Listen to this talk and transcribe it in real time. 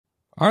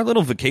Our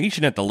little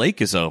vacation at the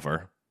lake is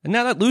over. And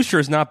now that Lucifer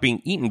is not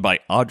being eaten by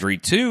Audrey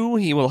too,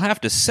 he will have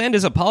to send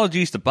his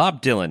apologies to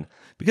Bob Dylan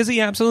because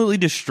he absolutely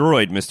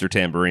destroyed Mr.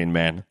 Tambourine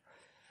Man.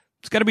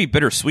 It's got to be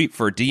bittersweet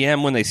for a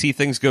DM when they see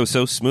things go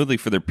so smoothly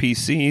for their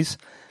PCs.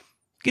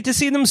 Get to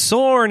see them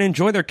soar and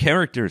enjoy their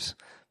characters,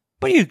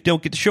 but you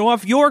don't get to show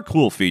off your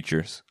cool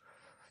features.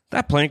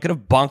 That planet could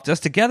have bonked us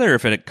together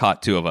if it had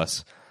caught two of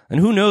us, and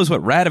who knows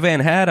what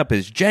Radovan had up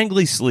his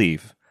jangly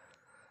sleeve.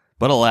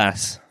 But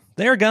alas,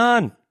 they are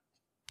gone.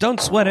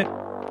 Don't sweat it.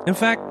 In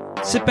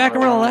fact, sit back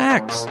and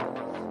relax.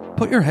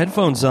 Put your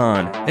headphones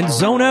on and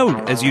zone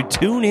out as you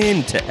tune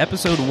in to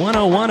episode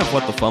 101 of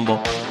What the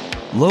Fumble,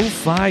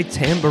 Lo-Fi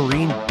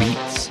Tambourine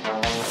Beats.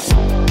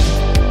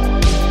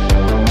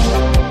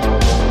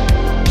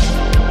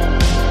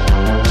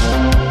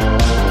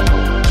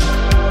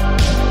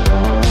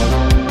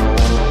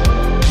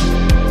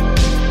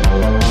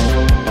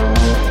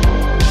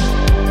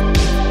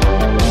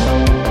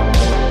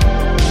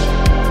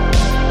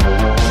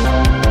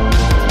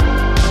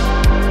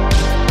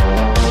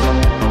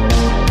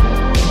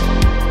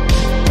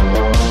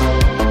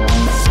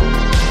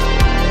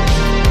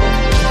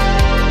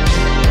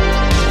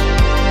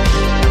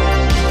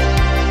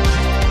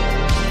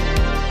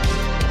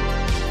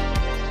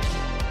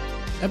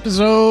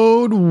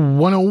 Episode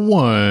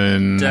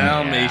 101.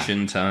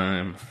 Dalmatian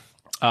time.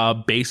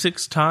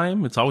 Basics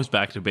time. It's always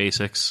back to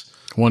basics.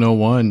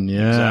 101,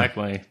 yeah.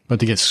 Exactly. About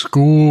to get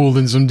schooled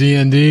in some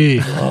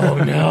D&D.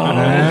 Oh,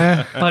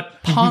 no.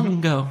 But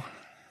Pongo.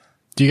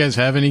 Do you guys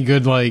have any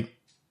good, like,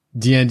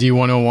 D&D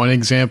 101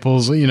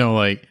 examples? You know,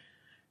 like,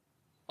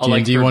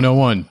 D&D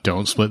 101,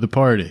 don't split the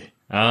party.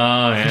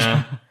 Oh,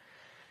 yeah.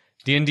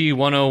 D&D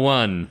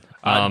 101.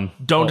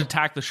 Don't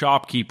attack the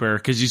shopkeeper,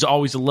 because he's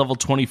always a level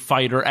 20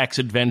 fighter,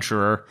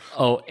 ex-adventurer.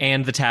 Oh,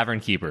 and the tavern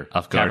keeper.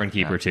 Of course. Tavern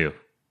keeper, too.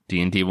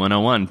 D&D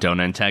 101, don't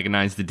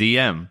antagonize the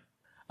DM.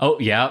 Oh,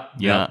 yeah.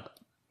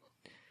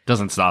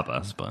 Doesn't stop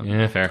us, but...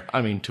 Yeah, fair.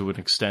 I mean, to an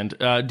extent.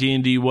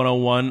 D&D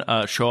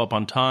 101, show up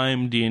on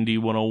time. D&D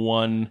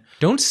 101...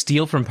 Don't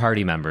steal from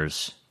party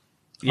members.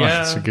 Yeah. Oh,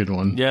 that's a good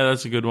one. Yeah,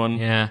 that's a good one.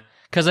 Yeah.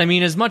 Because, I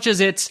mean, as much as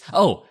it's...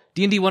 Oh,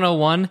 D&D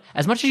 101,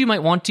 as much as you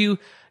might want to...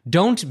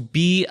 Don't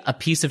be a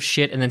piece of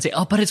shit and then say,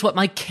 oh, but it's what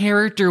my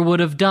character would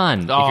have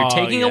done. If you're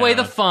taking away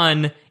the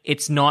fun,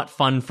 it's not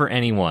fun for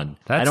anyone.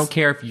 I don't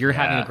care if you're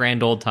having a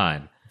grand old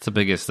time. That's the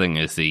biggest thing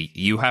is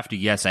you have to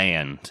yes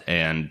and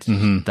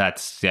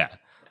that's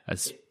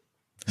as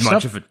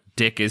much of a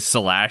dick as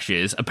Slash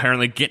is.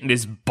 Apparently getting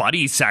his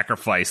buddy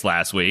sacrificed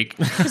last week.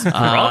 His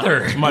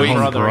brother. My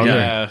brother.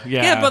 Yeah.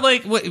 Yeah, but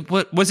like,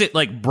 what was it,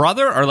 like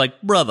brother or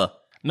like brother?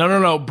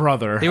 No,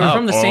 brother. They were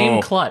from the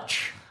same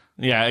clutch.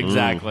 Yeah,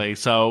 exactly. Ooh.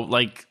 So,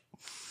 like...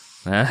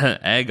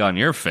 egg on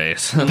your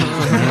face. Egg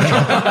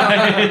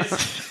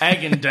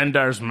in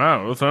Dendar's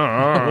mouth.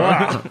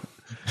 God.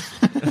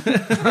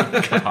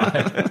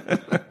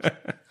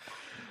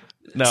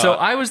 No. So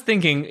I was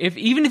thinking,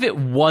 even if it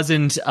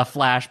wasn't a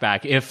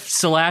flashback, if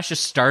Slash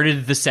just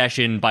started the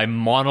session by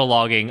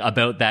monologuing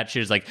about that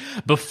shit, it's like,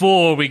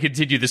 before we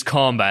continue this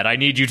combat, I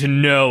need you to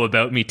know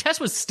about me. Tess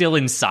was still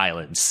in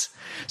silence.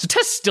 So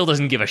Tess still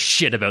doesn't give a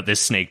shit about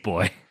this snake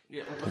boy.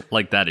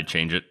 Like that'd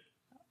change it.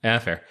 Yeah,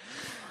 fair.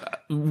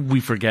 We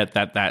forget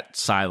that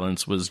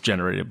silence was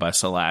generated by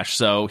Slash,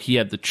 so he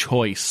had the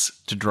choice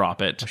to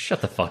drop it. Oh,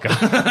 shut the fuck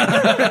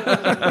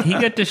up. He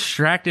got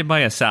distracted by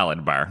a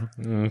salad bar.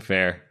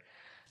 Fair.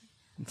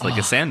 It's like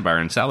a sandbar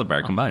and salad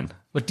bar combined.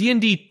 But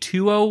D&D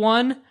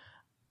 201,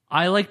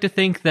 I like to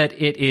think that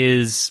it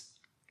is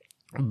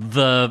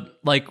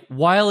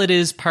while it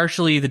is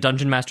partially the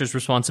Dungeon Master's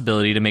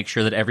responsibility to make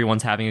sure that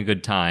everyone's having a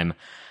good time,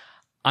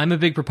 I'm a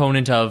big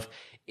proponent of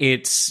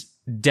it's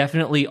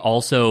definitely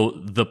also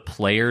the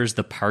players,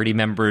 the party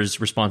members'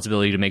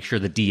 responsibility to make sure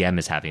the DM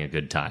is having a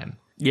good time.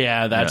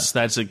 Yeah,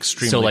 that's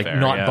extremely so like fair,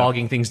 not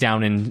bogging things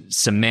down in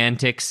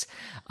semantics.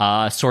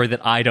 Sorry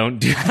that I don't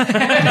do that.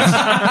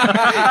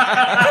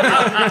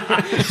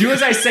 Do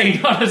as I say,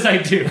 not as I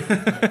do.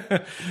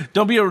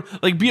 Don't be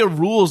a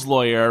rules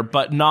lawyer,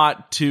 but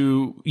not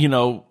to,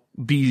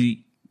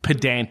 be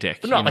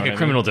pedantic. But not like a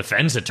criminal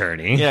defense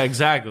attorney. Yeah,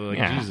 exactly. Like,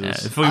 yeah.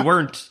 Jesus.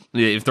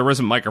 If there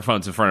wasn't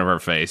microphones in front of our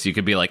face, you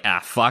could be like,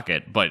 fuck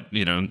it. But,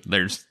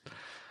 there's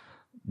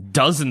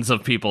dozens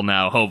of people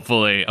now,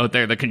 hopefully, out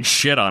there that can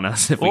shit on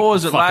us. What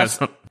was it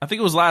last? I think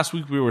it was last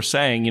week we were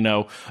saying,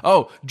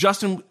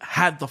 Justin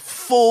had the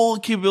full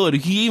capability.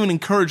 He even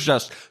encouraged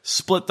us,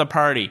 split the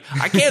party.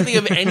 I can't think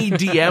of any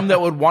DM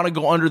that would want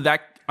to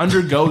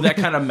undergo that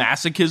kind of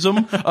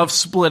masochism of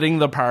splitting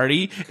the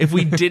party if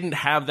we didn't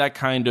have that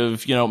kind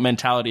of,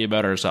 mentality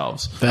about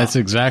ourselves. That's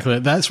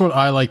what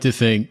I like to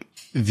think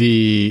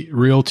the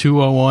real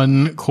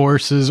 201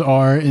 courses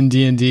are in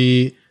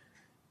D&D.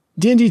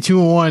 D&D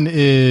 201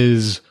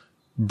 is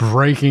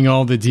breaking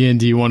all the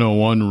D&D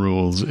 101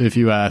 rules, if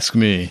you ask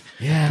me.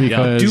 Yeah.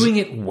 Because doing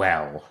it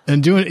well.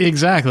 And doing it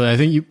exactly. I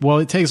think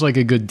it takes like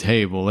a good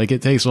table. Like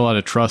it takes a lot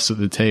of trust at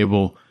the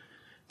table.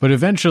 But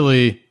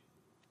eventually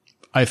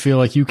I feel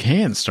like you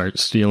can start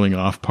stealing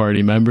off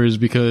party members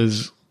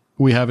because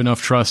we have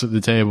enough trust at the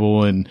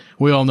table, and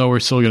we all know we're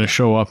still going to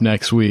show up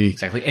next week.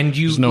 Exactly. And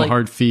there's no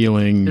hard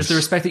feelings. There's the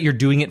respect that you're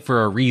doing it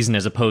for a reason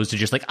as opposed to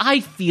just like, I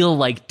feel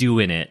like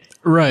doing it.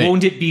 Right.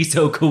 Won't it be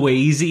so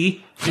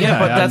crazy? Yeah,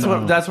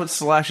 but that's what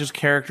Slash's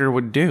character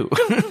would do.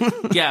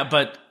 Yeah,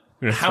 but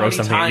how many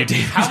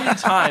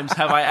times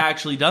have I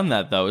actually done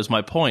that, though, is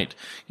my point.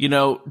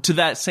 To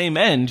that same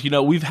end,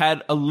 we've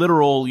had a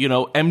literal,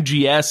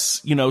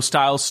 MGS,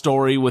 style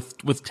story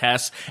with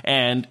Tess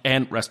and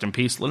rest in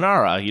peace,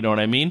 Lenara, you know what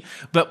I mean?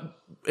 But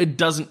it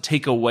doesn't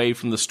take away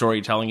from the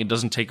storytelling. It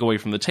doesn't take away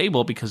from the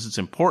table because it's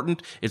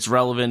important, it's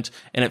relevant,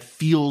 and it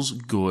feels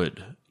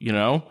good.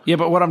 Yeah,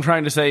 but what I'm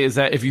trying to say is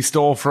that if you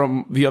stole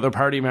from the other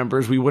party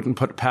members, we wouldn't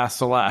put it past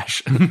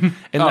Slash. And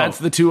that's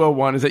the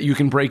 201, is that you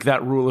can break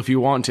that rule if you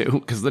want to,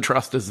 because the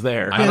trust is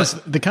there. Yeah, it's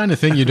the kind of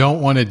thing you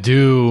don't want to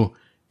do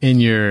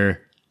in your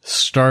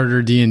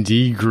starter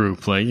D&D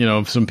group. Like,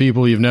 some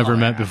people you've never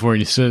met before,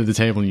 and you sit at the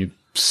table and you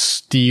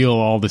steal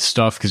all this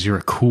stuff because you're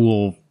a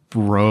cool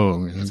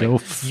rogue. Go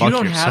fuck you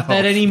don't yourself. have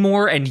that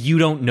anymore, and you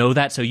don't know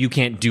that, so you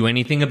can't do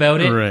anything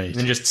about it. Right.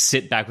 And just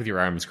sit back with your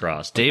arms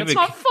crossed. David, It's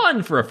not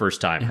fun for a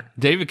first timer.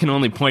 David can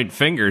only point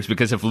fingers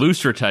because if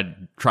Lustra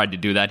tried to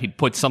do that, he'd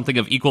put something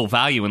of equal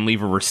value and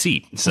leave a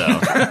receipt. So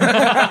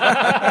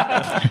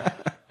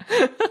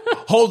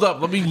Hold up,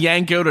 let me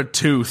yank out a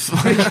tooth.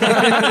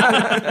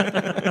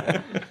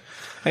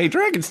 Hey,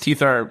 dragon's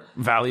teeth are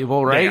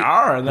valuable, right? They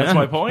are, and that's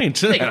my point.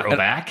 They grow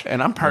back.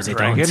 And I'm part They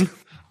dragon.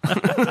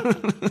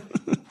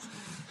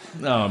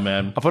 Oh,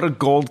 man. I'll put a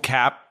gold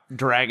cap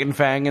dragon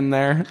fang in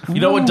there.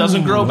 You know what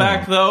doesn't grow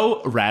back,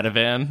 though?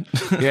 Radavan.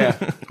 Yeah.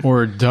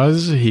 Or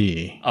does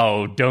he?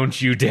 Oh, don't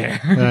you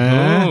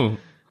dare.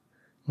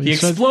 Well, He you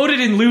said- exploded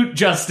in loot,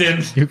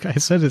 Justin. You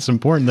guys said it's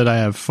important that I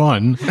have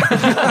fun.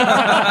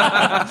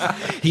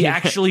 He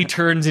actually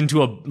turns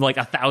into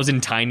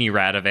 1,000 tiny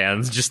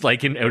Radavans, just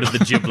like out of the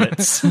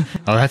giblets.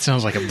 Oh, that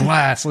sounds like a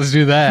blast. Let's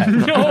do that.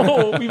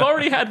 No, we've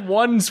already had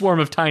one swarm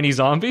of tiny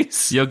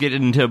zombies. you'll get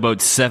into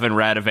about 7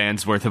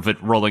 Radavans worth of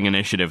it rolling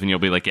initiative, and you'll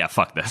be like, yeah,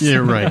 fuck this.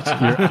 You're right.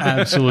 You're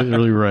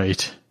absolutely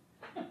right.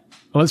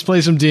 Let's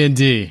play some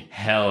D&D.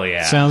 Hell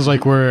yeah. Sounds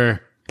like we're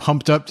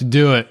pumped up to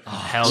do it.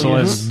 Hell So yeah.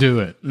 let's do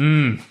it.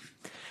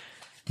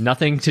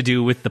 Nothing to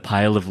do with the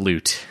pile of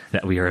loot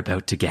that we are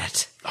about to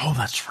get. Oh,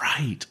 that's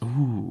right.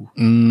 Ooh.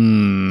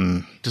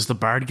 Does the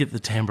bard get the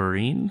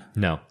tambourine?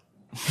 No.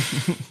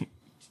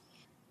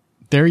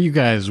 There you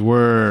guys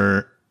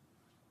were,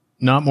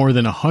 not more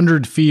than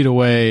 100 feet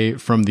away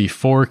from the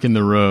fork in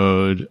the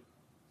road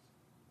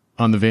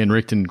on the Van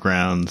Richten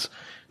grounds.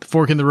 The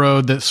fork in the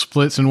road that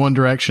splits in one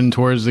direction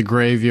towards the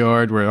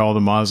graveyard where all the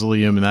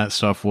mausoleum and that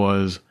stuff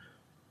was,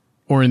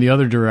 or in the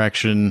other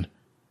direction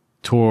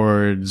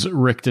towards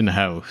Richten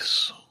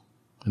House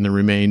and the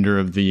remainder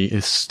of the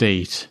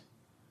estate.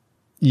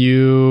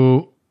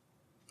 You,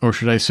 or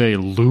should I say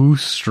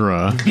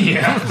Lustra,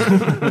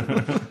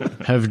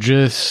 have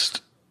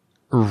just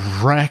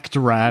wrecked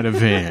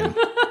Radovan.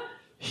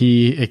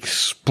 He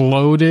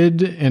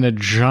exploded in a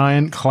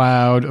giant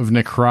cloud of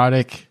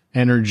necrotic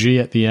energy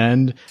at the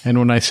end. And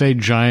when I say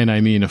giant,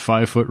 I mean a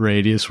 5-foot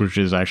radius, which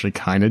is actually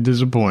kind of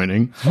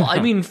disappointing. Well,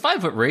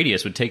 5-foot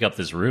radius would take up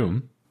this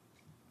room.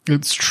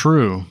 It's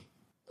true.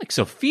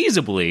 So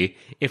feasibly,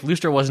 if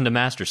Lustra wasn't a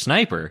master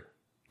sniper,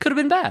 could have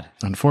been bad.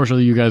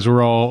 Unfortunately, you guys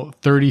were all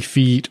 30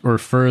 feet or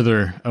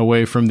further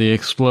away from the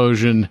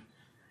explosion.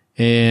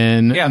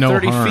 And Yeah, no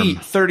 30 harm.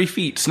 feet, 30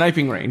 feet,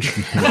 sniping range.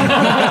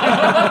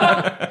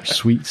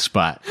 Sweet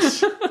spots.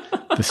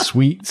 The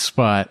sweet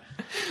spot.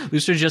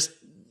 Lustra just...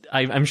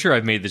 I'm sure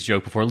I've made this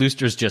joke before.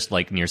 Lustra's just,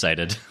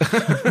 nearsighted.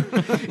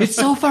 It's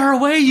so far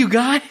away, you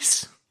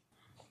guys!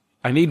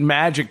 I need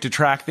magic to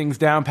track things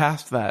down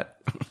past that.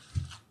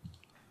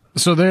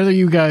 So there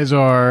you guys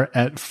are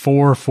at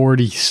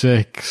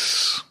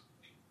 446.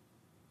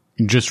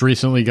 You just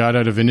recently got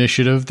out of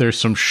initiative. There's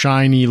some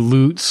shiny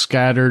loot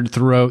scattered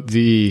throughout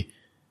the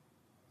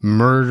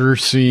murder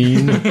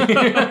scene.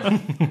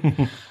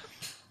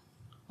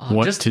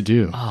 What to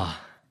do?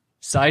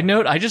 Side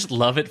note, I just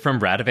love it from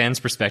Radavan's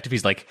perspective.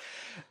 He's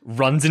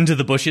runs into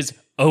the bushes.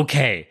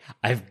 Okay,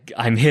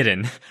 I'm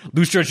hidden.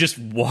 Lustra just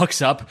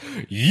walks up.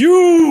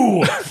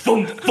 You!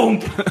 Thump,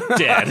 thump.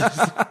 Dead.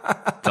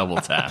 Double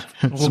tap.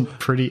 Some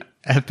pretty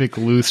epic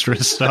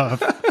Lustra stuff.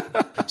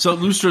 So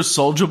Lustra's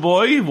soldier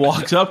boy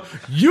walks up.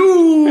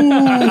 You!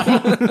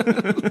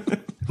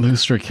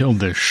 Lustra killed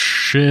the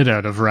shit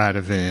out of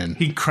Radovan.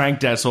 He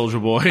cranked that soldier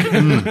boy.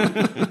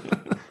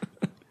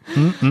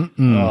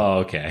 Oh,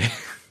 okay.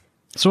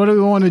 So what do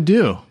we want to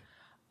do?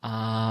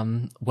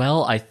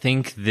 Well, I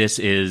think this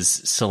is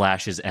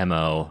Slash's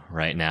MO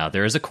right now.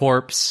 There is a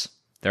corpse.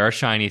 There are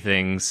shiny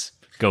things.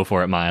 Go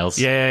for it, Miles.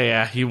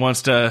 Yeah. He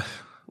wants to...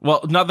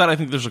 Well, not that I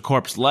think there's a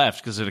corpse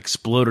left, because it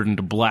exploded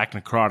into black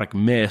necrotic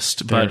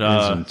mist. There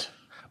But isn't.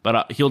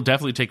 But he'll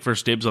definitely take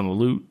first dibs on the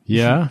loot.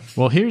 Yeah?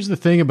 Well, here's the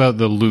thing about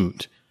the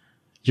loot.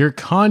 You're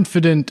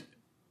confident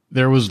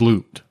there was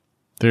loot.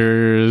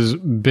 There's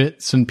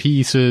bits and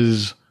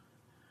pieces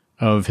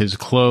of his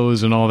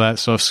clothes and all that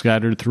stuff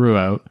scattered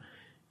throughout.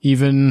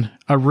 even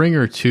a ring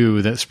or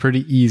two that's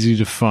pretty easy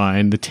to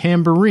find. The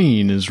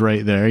tambourine is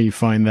right there. You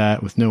find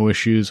that with no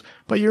issues.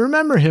 But you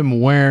remember him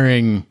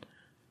wearing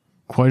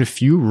quite a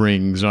few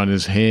rings on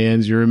his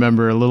hands. You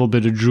remember a little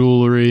bit of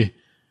jewelry,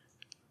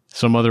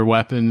 some other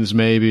weapons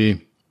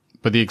maybe.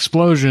 But the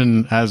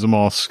explosion has them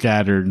all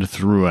scattered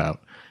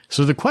throughout.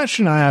 So the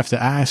question I have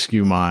to ask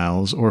you,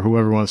 Miles, or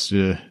whoever wants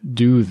to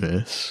do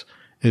this,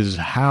 is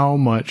how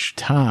much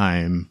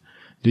time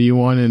do you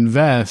want to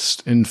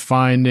invest in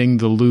finding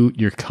the loot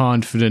you're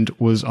confident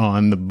was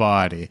on the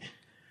body?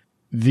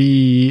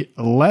 The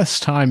less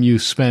time you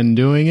spend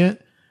doing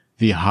it,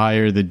 the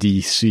higher the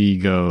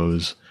DC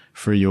goes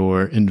for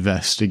your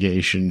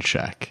investigation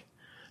check.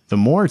 The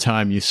more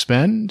time you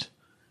spend,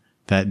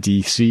 that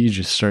DC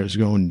just starts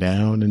going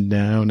down and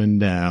down and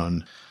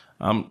down.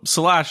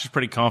 Slash is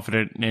pretty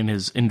confident in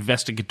his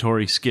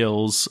investigatory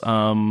skills.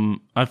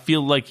 I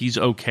feel like he's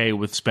okay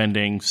with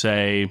spending,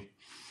 say,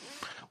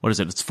 what is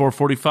it? It's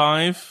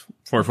 4:45?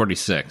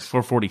 4:46.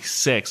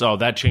 4:46. Oh,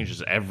 that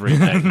changes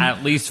everything.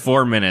 At least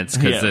 4 minutes,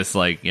 because this,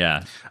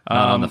 not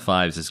on the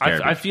fives is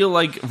scary. I feel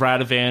like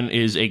Radovan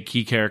is a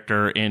key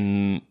character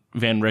in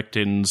Van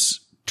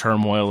Richten's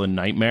Turmoil and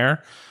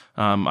Nightmare.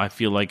 I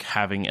feel like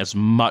having as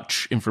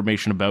much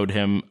information about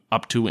him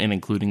up to and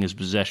including his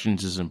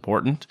possessions is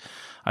important.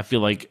 I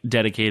feel like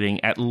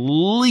dedicating at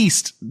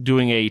least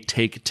doing a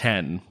take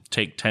 10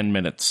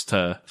 minutes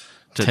to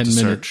 10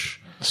 search. minute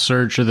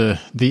search of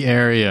the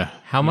area.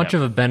 How much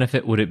of a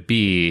benefit would it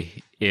be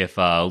if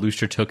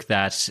Lustra took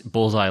that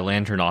bullseye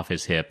lantern off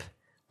his hip,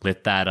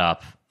 lit that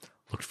up,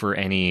 looked for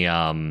any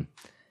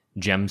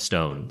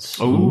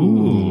gemstones?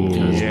 Ooh.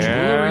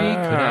 Jewelry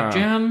could have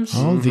gems.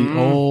 Oh, the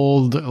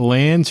old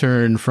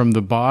lantern from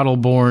the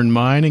Bottleborn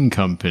Mining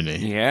Company.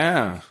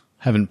 Yeah.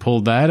 Haven't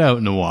pulled that out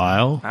in a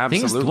while.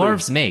 Absolutely. Things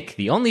dwarves make.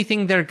 The only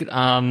thing they're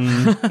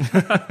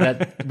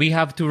that we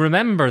have to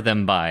remember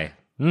them by.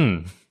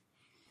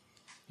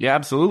 Yeah,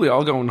 absolutely.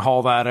 I'll go and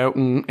haul that out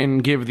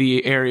and give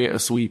the area a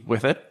sweep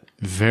with it.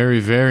 Very,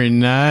 very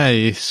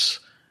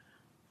nice.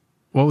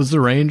 What was the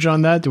range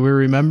on that? Do we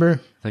remember?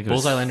 I think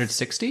bullseye lantern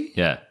 60?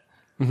 Yeah.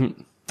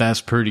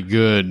 That's pretty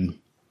good.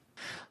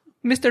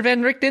 Mr.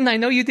 Van Richten, I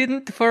know you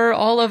didn't for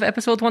all of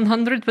episode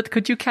 100, but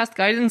could you cast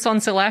guidance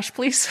on Slash,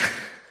 please?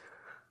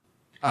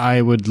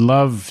 I would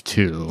love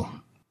to.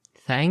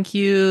 Thank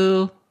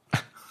you.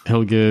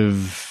 He'll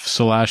give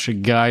Slash a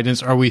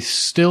guidance. Are we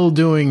still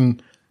doing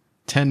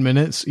 10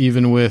 minutes,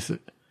 even with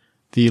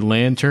the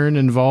lantern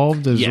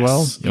involved as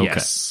well? Okay.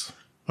 Yes.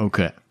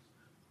 Okay.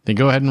 Then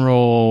go ahead and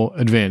roll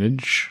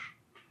advantage.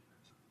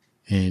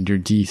 And your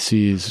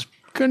DC is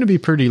going to be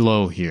pretty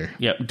low here.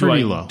 Yeah.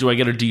 Pretty low. Do I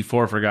get a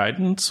D4 for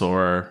guidance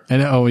or?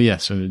 And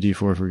yes, and a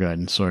D4 for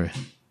guidance. Sorry.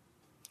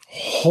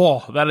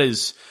 Oh, that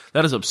is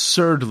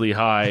absurdly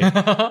high.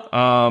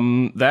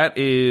 That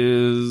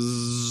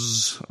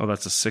is,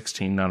 that's a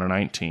 16, not a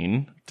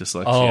 19.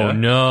 Dyslexia. Oh,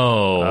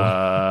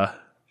 no.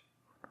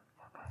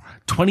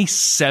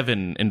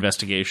 27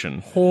 investigation.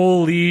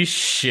 Holy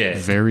shit.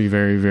 Very,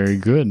 very, very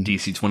good.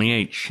 DC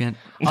 28. Shit.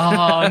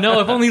 Oh,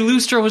 no, if only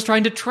Lustra was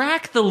trying to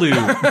track the loot.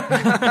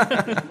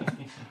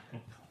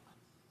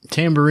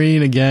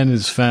 Tambourine, again,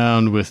 is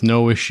found with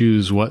no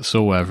issues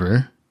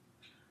whatsoever.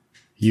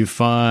 You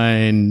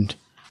find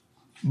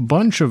a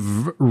bunch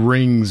of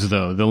rings,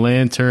 though. The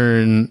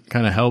lantern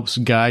kind of helps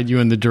guide you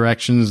in the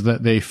directions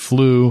that they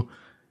flew.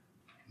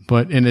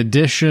 But in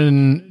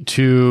addition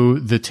to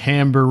the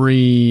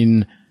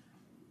tambourine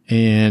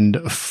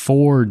and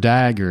 4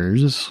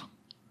 daggers,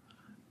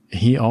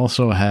 he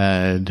also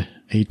had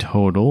a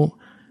total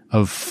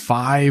of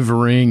 5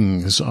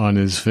 rings on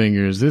his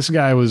fingers. This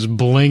guy was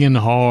blinging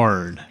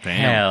hard.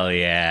 Hell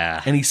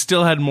yeah. And he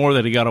still had more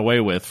that he got away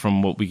with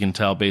from what we can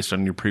tell based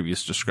on your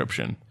previous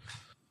description.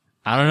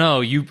 I don't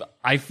know.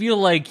 I feel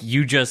like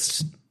you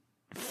just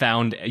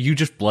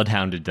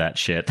bloodhounded that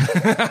shit.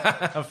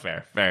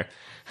 Fair.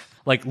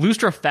 Like,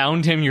 Lustra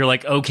found him, you're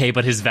like, okay,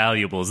 but his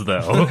valuables,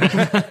 though.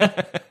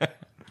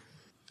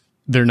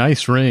 They're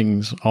nice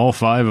rings, all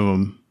 5 of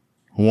them.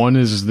 One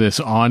is this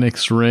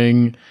onyx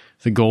ring,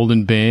 the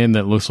golden band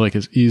that looks like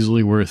it's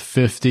easily worth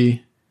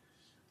 50.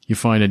 You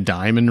find a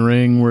diamond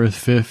ring worth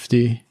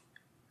 50.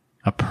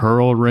 A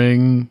pearl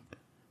ring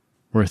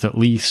worth at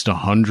least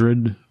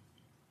 100.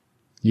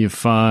 You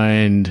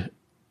find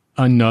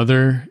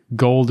another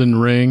golden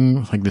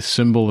ring, like the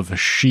symbol of a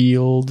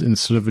shield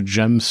instead of a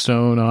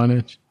gemstone on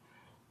it.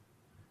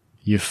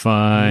 You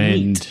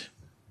find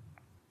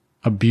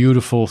a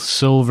beautiful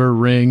silver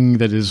ring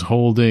that is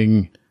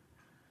holding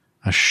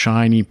a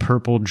shiny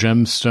purple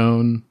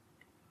gemstone.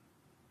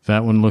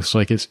 That one looks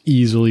like it's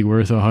easily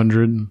worth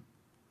 100.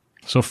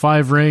 So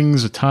 5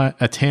 rings, a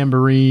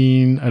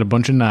tambourine, and a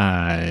bunch of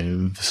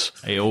knives.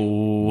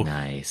 Ayo.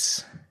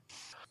 Nice.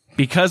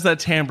 Because that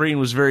tambourine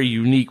was very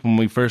unique when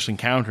we first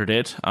encountered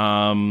it,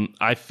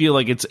 I feel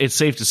like it's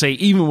safe to say,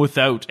 even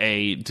without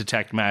a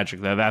detect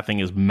magic, that thing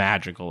is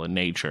magical in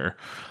nature.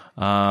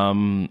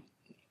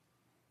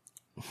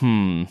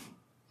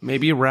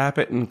 Maybe wrap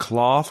it in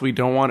cloth. We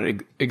don't want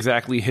it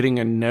exactly hitting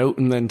a note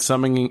and then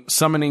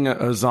summoning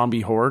a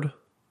zombie horde.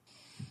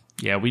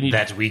 Yeah, we need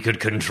that we could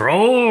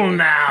control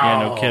now.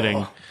 Yeah, no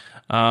kidding.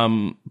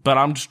 But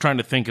I'm just trying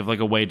to think of like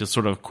a way to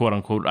sort of quote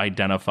unquote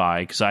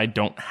identify, because I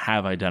don't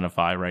have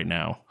identify right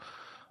now.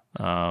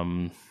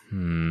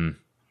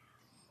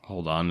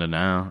 Hold on to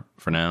now.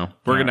 For now,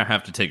 we're gonna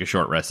have to take a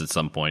short rest at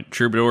some point.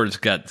 Troubadour's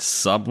got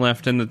some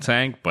left in the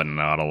tank, but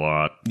not a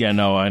lot. Yeah,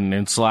 no,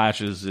 and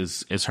Slash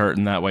is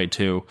hurting that way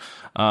too.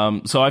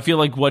 So I feel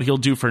like what he'll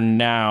do for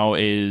now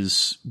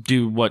is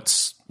do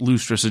what's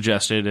Lustra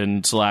suggested,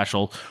 and Slash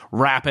will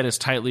wrap it as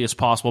tightly as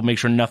possible, make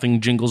sure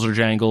nothing jingles or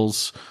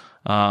jangles,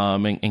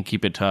 and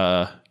keep it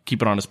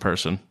on his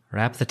person.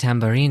 Wrap the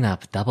tambourine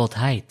up double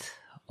tight,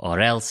 or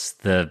else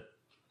the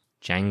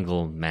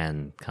Jangle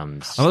Man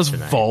comes. Unless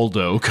tonight.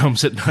 Voldo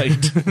comes at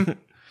night.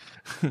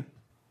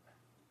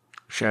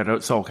 Shout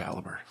out Soul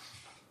Calibur.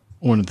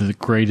 One of the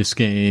greatest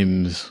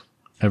games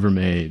ever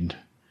made.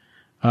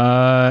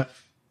 What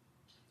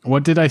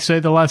did I say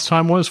the last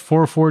time was?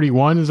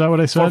 441? Is that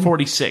what I said?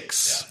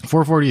 446.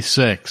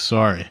 446,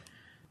 sorry. It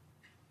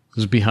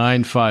was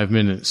behind 5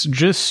 minutes.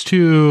 Just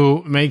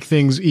to make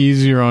things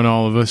easier on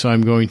all of us,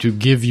 I'm going to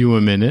give you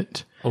a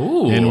minute.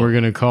 Ooh. And we're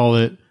going to call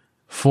it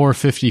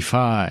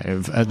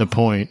 455 at the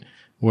point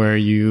where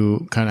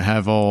you kind of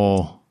have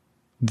all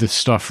the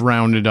stuff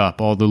rounded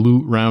up, all the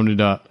loot rounded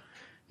up.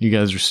 You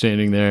guys are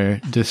standing there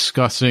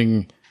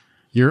discussing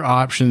your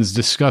options,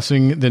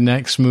 discussing the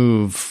next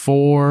move.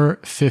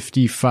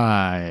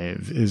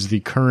 455 is the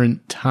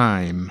current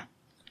time.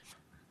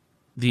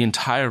 The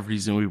entire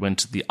reason we went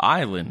to the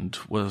island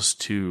was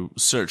to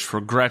search for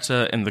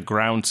Greta, and the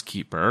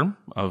groundskeeper,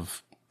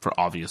 for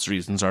obvious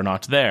reasons, are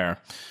not there.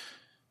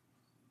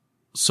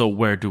 So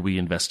where do we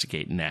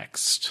investigate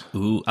next?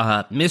 Ooh,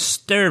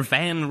 Mr.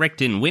 Van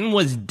Richten, when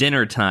was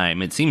dinner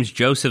time? It seems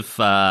Joseph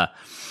has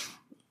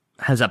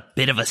a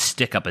bit of a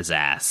stick up his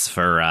ass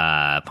for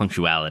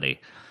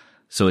punctuality.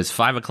 So it's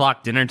 5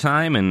 o'clock dinner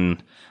time,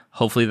 and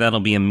hopefully that'll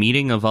be a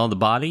meeting of all the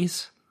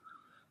bodies.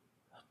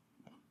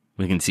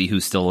 We can see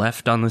who's still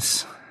left on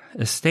this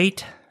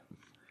estate.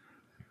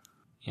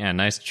 Yeah,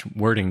 nice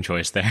wording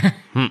choice there.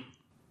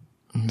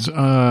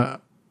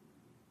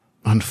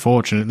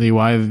 Unfortunately,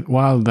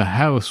 while the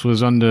house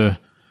was under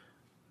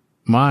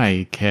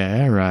my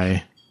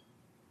care,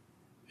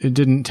 it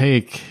didn't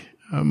take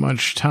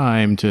much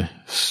time to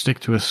stick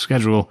to a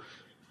schedule.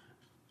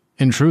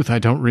 In truth, I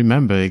don't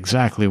remember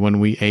exactly when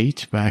we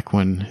ate, back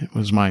when it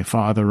was my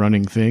father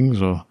running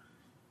things, or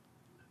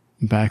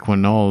back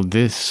when all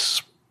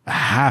this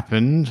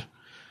happened.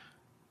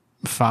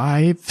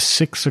 5,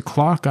 6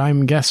 o'clock,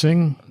 I'm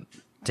guessing.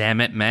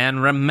 Damn it, man.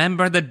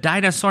 Remember the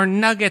dinosaur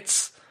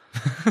nuggets.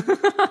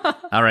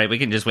 All right, we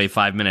can just wait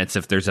 5 minutes.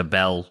 If there's a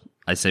bell,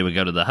 I say we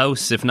go to the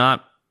house. If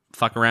not,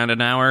 fuck around an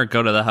hour,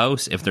 go to the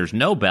house. If there's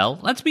no bell,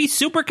 let's be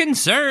super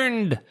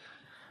concerned.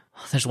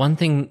 There's one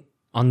thing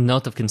on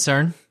note of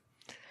concern.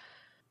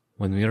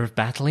 When we were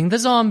battling the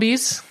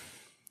zombies,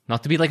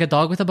 not to be like a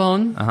dog with a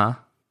bone. Uh-huh.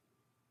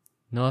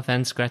 No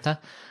offense, Greta.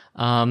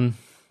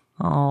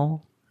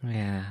 Oh.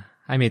 Yeah,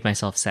 I made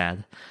myself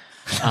sad.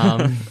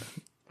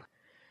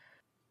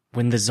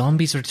 When the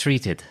zombies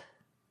retreated,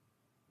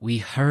 we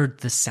heard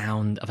the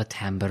sound of a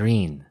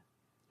tambourine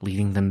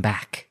leading them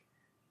back.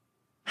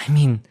 I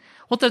mean,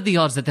 what are the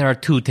odds that there are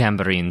 2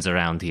 tambourines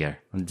around here?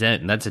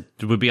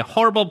 It would be a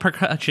horrible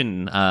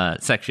percussion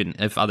section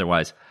if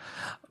otherwise.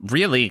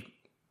 Really,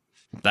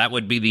 that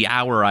would be the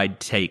hour I'd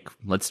take.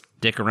 Let's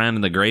dick around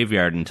in the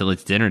graveyard until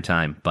it's dinner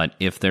time. But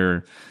if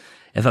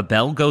a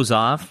bell goes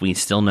off, we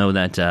still know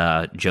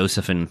that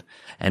Joseph and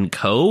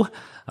co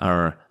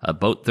are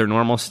about their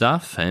normal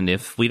stuff. And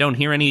if we don't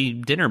hear any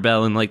dinner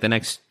bell in like the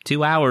next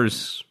 2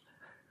 hours,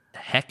 the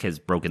heck has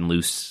broken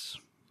loose.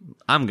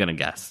 I'm gonna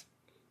guess.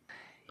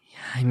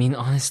 I mean,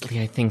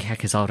 honestly, I think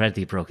heck has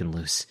already broken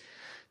loose.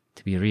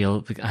 To be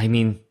real, I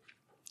mean,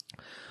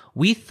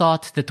 we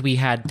thought that we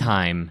had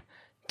time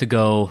to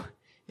go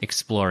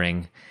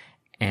exploring,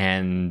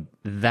 and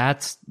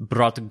that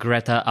brought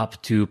Greta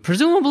up to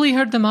presumably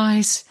her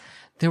demise.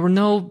 There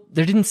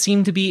didn't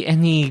seem to be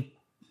any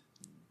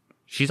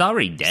She's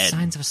already dead.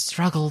 signs of a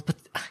struggle, but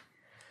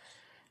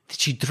did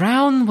she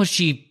drown? Was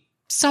she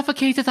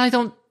suffocated? I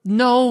don't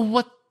know.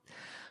 What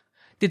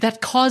did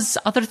that cause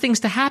other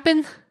things to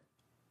happen?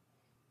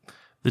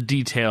 The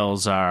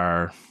details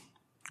are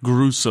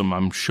gruesome,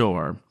 I'm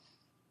sure.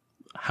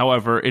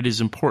 However, it is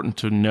important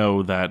to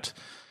know that,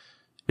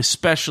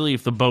 especially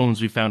if the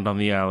bones we found on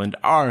the island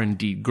are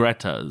indeed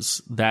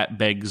Greta's, that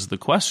begs the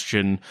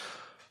question,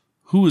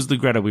 who is the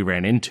Greta we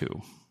ran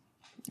into?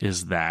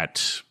 Is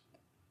that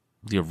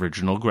the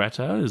original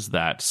Greta? Is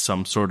that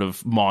some sort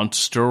of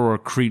monster or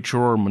creature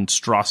or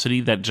monstrosity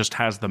that just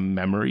has the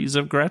memories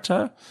of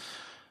Greta?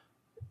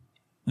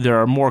 There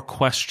are more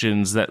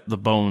questions that the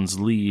bones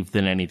leave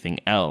than anything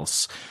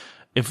else.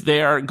 If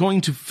they are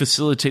going to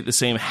facilitate the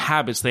same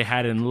habits they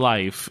had in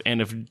life, and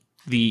if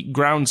the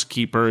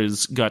groundskeeper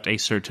has got a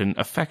certain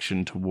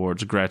affection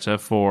towards Greta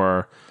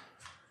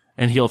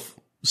and he'll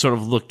sort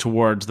of look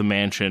towards the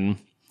mansion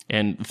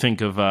and think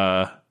of,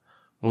 what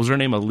was her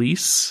name?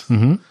 Elise?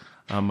 Mm-hmm.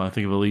 I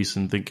think of Elise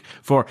and think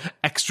for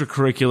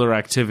extracurricular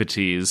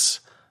activities,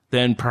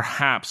 then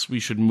perhaps we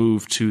should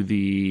move to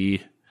the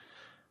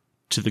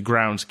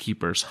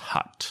groundskeeper's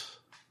hut.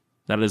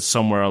 That is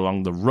somewhere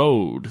along the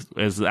road,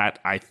 as that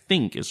I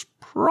think is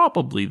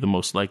probably the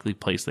most likely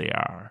place they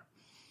are.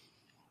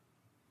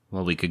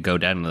 Well, we could go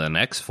down to the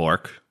next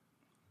fork,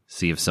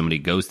 see if somebody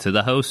goes to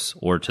the house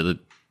or to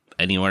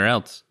anywhere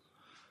else.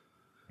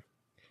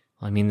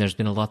 I mean, there's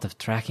been a lot of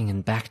tracking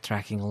and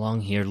backtracking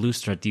along here.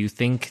 Lustra, do you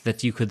think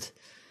that you could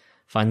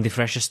find the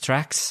freshest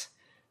tracks?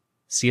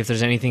 See if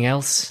there's anything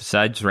else?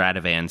 Besides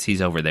Radovan's,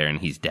 he's over there and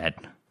he's dead.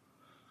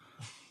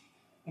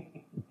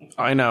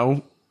 I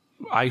know.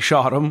 I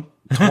shot him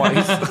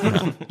twice.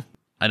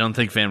 I don't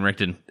think Van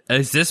Richten...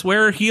 Is this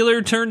where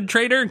healer turned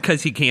traitor?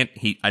 Because he can't...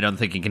 I don't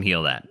think he can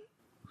heal that.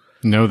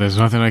 No, there's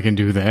nothing I can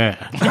do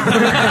there.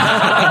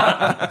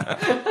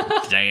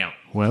 Damn.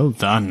 Well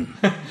done.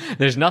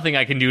 There's nothing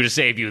I can do to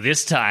save you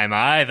this time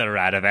either,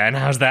 Radovan.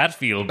 How's that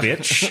feel,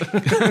 bitch?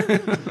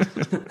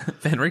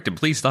 Van Richten,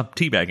 please stop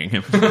teabagging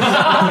him.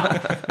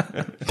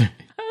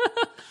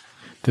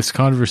 This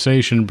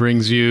conversation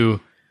brings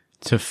you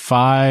to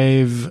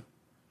 5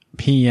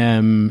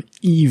 p.m.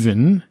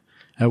 even,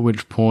 at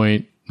which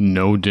point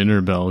no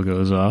dinner bell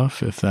goes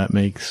off, if that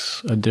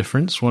makes a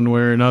difference one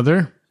way or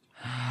another.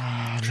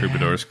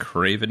 Troubadour's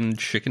craving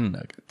chicken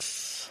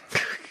nuggets.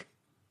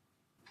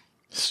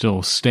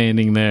 Still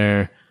standing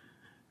there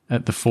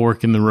at the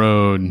fork in the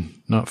road,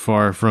 not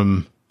far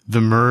from the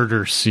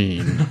murder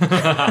scene.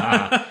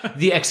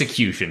 The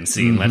execution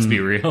scene, let's be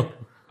real.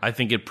 I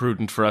think it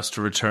prudent for us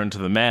to return to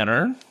the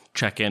manor,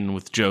 check in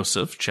with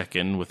Joseph, check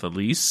in with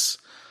Elise,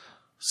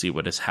 see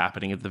what is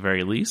happening at the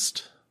very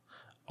least.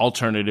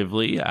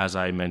 Alternatively, as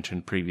I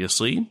mentioned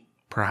previously,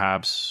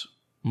 perhaps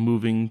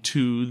moving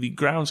to the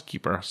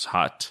groundskeeper's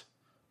hut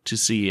to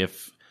see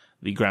if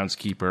the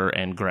groundskeeper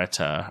and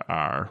Greta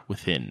are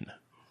within.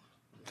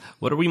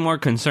 What are we more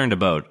concerned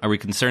about? Are we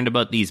concerned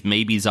about these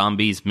maybe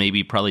zombies,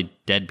 maybe probably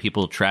dead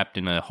people trapped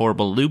in a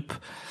horrible loop?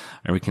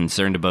 Are we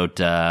concerned about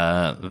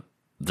the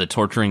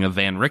torturing of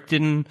Van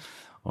Richten?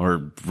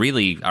 Or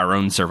really our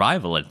own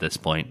survival at this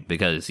point?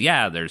 Because,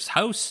 yeah, there's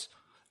house,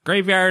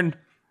 graveyard,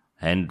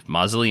 and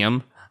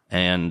mausoleum,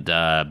 and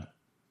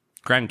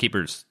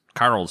groundkeeper's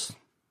Carl's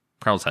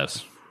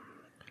house.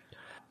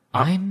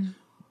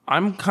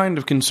 I'm kind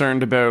of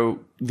concerned about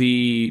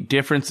the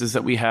differences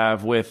that we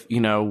have with,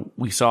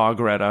 we saw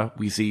Greta,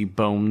 we see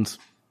bones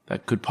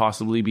that could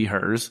possibly be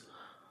hers.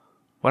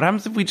 What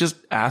happens if we just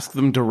ask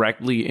them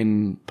directly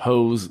and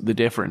pose the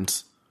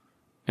difference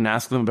and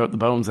ask them about the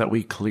bones that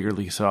we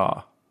clearly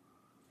saw?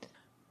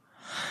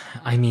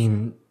 I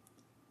mean,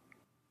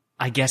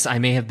 I guess I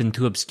may have been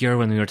too obscure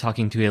when we were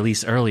talking to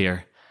Elise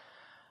earlier.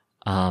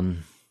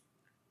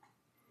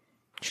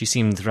 She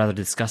seemed rather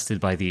disgusted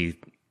by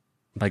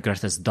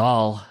Greta's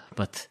doll,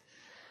 but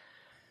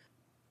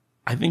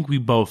I think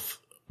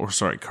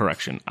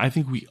I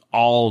think we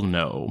all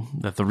know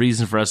that the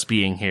reason for us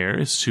being here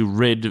is to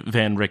rid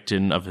Van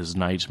Richten of his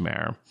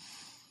nightmare.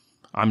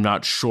 I'm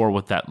not sure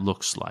what that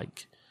looks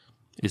like.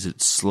 Is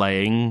it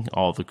slaying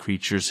all the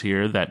creatures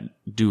here that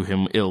do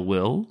him ill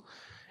will?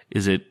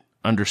 Is it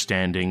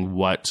understanding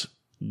what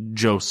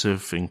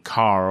Joseph and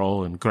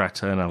Carl and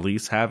Greta and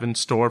Elise have in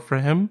store for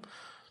him?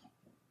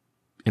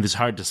 It is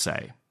hard to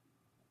say.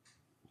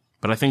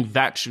 But I think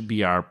that should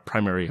be our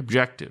primary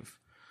objective,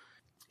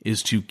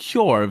 is to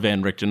cure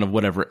Van Richten of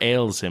whatever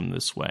ails him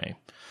this way.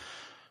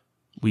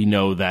 We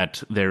know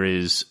that there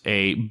is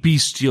a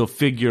bestial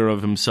figure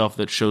of himself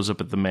that shows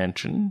up at the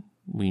mansion.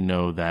 We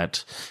know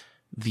that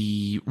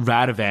the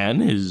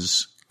Radovan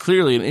is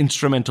clearly an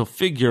instrumental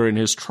figure in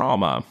his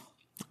trauma,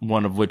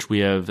 one of which we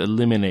have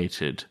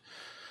eliminated.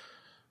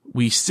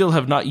 We still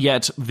have not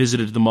yet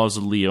visited the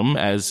mausoleum,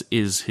 as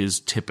is his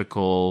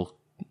typical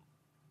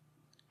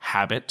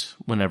habit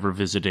whenever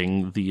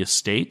visiting the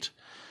estate.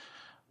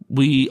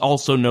 We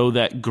also know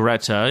that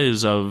Greta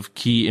is of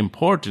key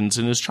importance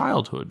in his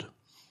childhood.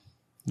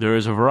 There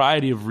is a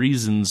variety of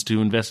reasons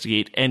to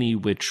investigate any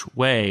which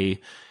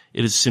way.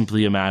 It is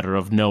simply a matter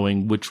of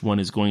knowing which one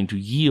is going to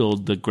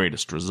yield the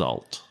greatest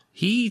result.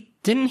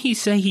 Didn't he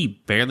say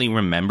he barely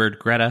remembered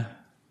Greta?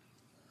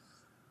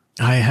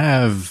 I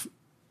have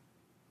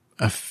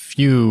a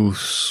few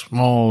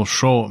small,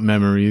 short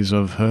memories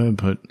of her,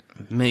 but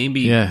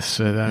maybe. Yes,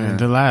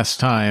 the last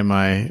time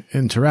I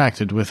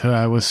interacted with her,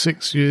 I was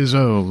 6 years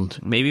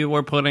old. Maybe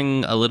we're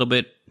putting a little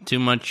bit too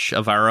much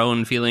of our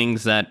own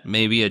feelings that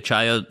maybe a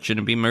child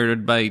shouldn't be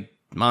murdered by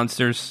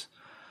monsters.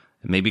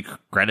 Maybe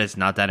Greta's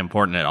not that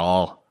important at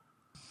all.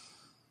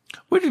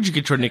 Where did you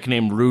get your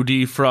nickname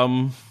Rudy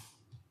from,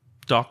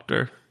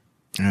 Doctor?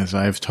 As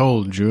I've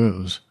told you, it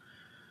was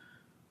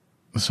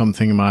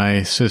something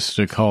my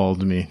sister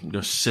called me.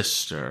 Your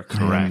sister,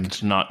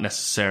 correct. Not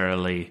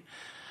necessarily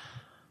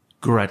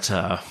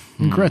Greta.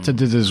 Greta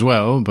did as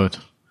well, but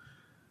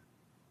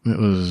it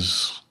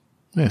was...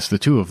 Yes, the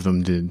two of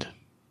them did.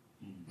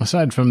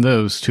 Aside from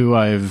those two,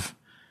 I've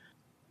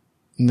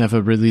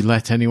never really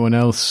let anyone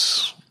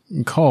else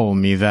call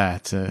me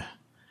that.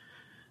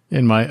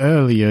 In my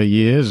earlier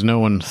years, no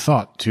one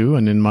thought to,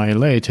 and in my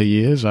later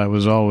years, I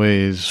was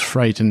always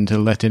frightened to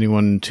let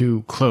anyone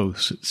too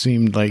close. It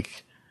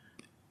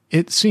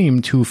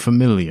seemed too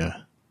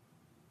familiar.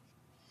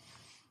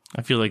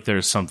 I feel like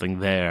there's something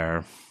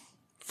there.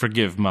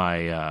 Forgive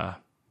my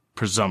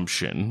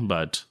presumption,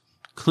 but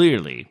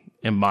clearly,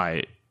 in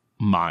my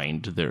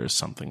mind, there is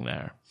something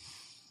there.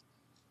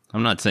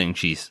 I'm not saying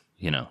she's,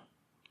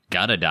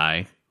 gotta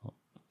die.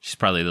 She's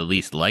probably the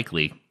least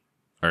likely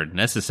or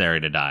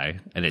necessary to die,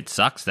 and it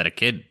sucks that a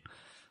kid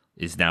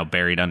is now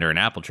buried under an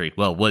apple tree.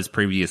 Well, was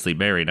previously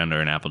buried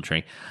under an apple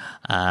tree.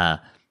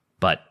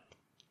 But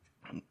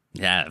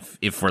yeah,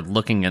 if we're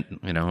looking at,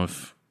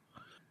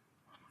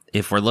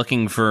 if we're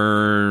looking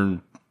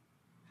for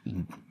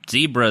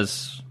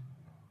zebras,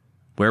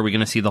 where are we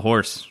going to see the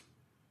horse?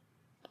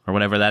 Or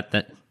whatever that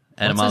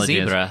etymology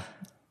What's a zebra?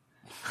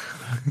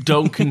 Is.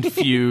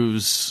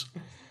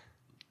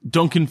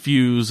 Don't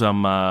confuse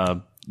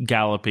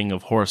galloping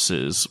of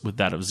horses with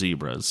that of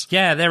zebras.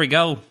 Yeah, there we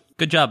go.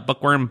 Good job,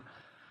 Bookworm.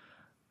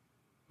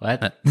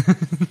 What?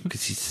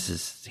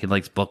 Because he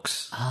likes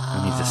books,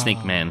 and he's a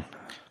snake man.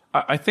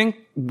 I think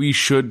we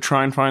should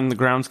try and find the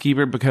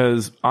groundskeeper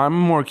because I'm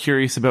more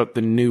curious about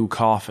the new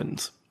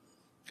coffins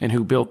and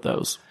who built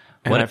those.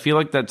 And I feel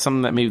like that's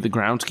something that maybe the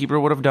groundskeeper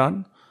would have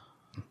done.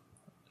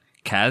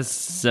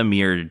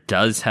 Casimir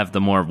does have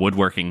the more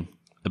woodworking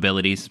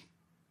abilities.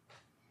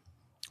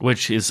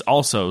 Which is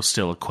also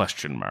still a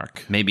question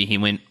mark. Maybe he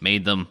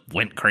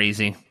went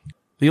crazy.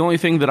 The only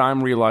thing that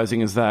I'm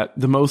realizing is that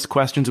the most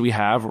questions we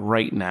have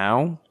right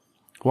now,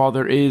 while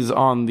there is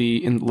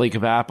in Lake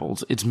of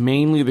Apples, it's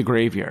mainly the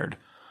graveyard.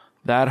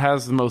 That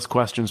has the most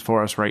questions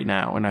for us right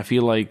now. And I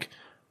feel like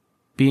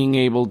being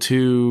able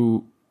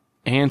to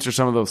answer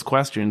some of those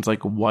questions,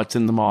 like what's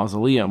in the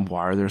mausoleum?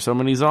 Why are there so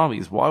many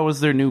zombies? Why was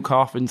there new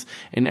coffins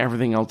and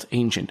everything else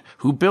ancient?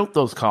 Who built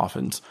those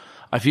coffins?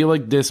 I feel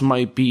like this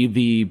might be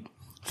the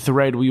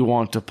thread we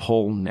want to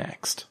pull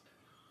next.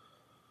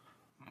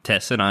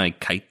 Tess and I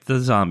kite the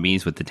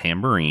zombies with the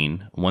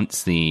tambourine.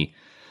 Once the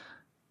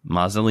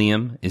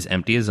mausoleum is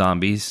empty of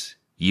zombies,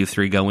 you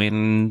three go in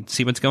and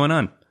see what's going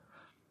on.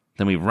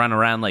 Then we run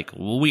around like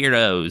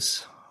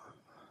weirdos.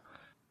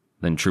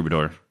 Then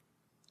Troubadour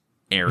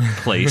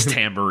plays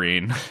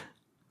tambourine.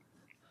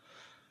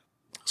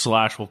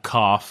 Slash will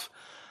cough.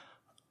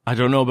 I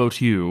don't know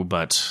about you,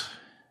 but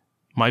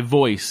my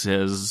voice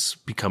has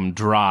become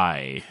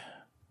dry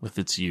with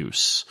its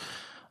use.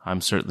 I'm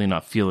certainly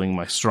not feeling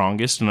my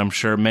strongest, and I'm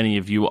sure many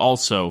of you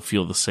also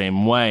feel the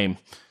same way.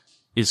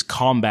 Is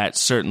combat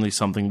certainly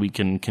something we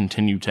can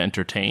continue to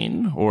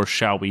entertain, or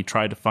shall we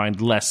try to find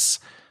less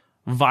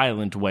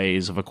violent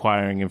ways of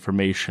acquiring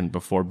information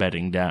before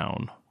bedding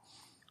down?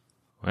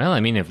 Well, I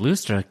mean, if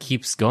Lustra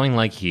keeps going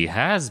like he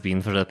has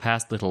been for the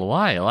past little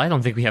while, I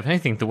don't think we have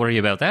anything to worry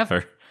about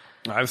ever.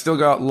 I've still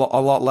got a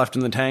lot left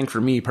in the tank for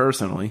me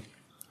personally.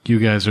 You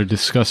guys are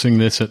discussing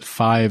this at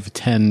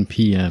 5:10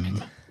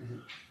 p.m.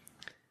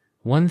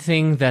 One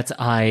thing that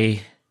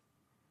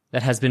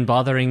has been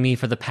bothering me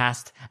for the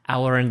past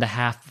hour and a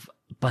half,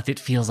 but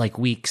it feels like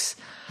weeks,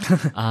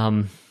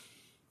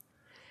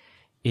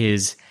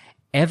 is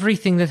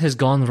everything that has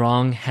gone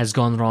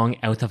wrong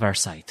out of our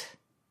sight.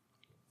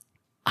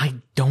 I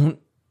don't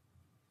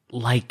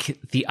like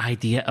the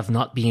idea of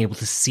not being able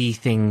to see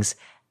things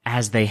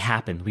as they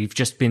happen. We've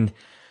just been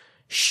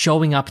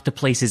showing up to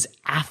places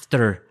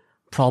after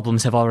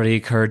problems have already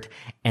occurred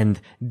and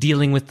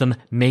dealing with them,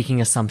 making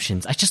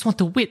assumptions. I just want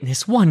to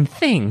witness one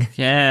thing.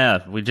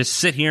 Yeah, we just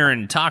sit here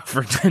and talk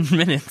for 10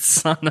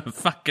 minutes on the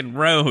fucking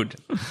road.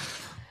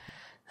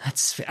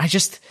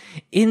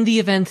 In the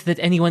event that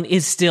anyone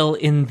is still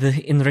in the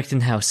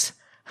Richten house,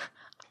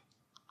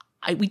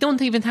 we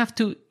don't even have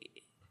to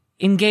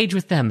engage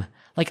with them.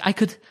 Like, I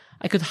could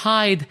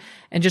hide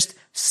and just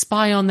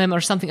spy on them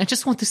or something. I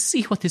just want to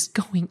see what is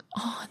going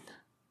on.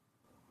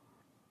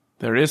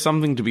 There is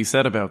something to be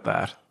said about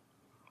that.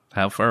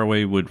 How far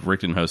away would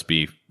Richtenhouse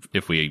be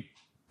if we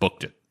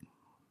booked it?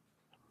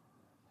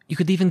 You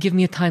could even give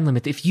me a time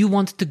limit. If you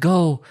want to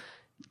go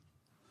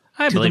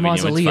I to the believe in you,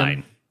 it's mausoleum,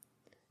 fine.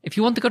 if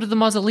you want to go to the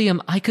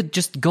mausoleum, I could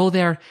just go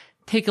there,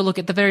 take a look,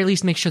 at the very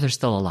least make sure they're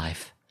still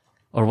alive.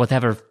 Or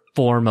whatever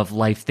form of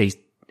life they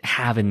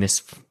have in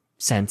this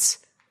sense.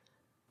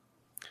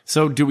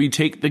 So do we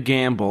take the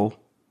gamble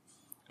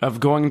of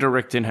going to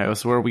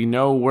Richtenhouse where we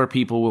know where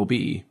people will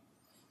be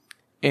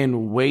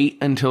and wait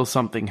until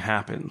something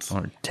happens?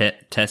 Or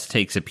Tess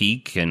takes a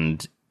peek,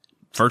 and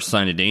first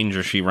sign of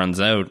danger, she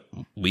runs out.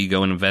 We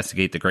go and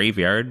investigate the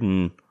graveyard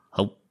and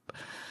hope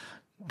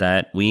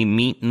that we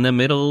meet in the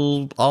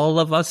middle, all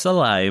of us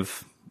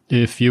alive.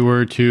 If you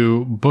were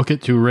to book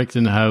it to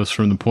Richtenhouse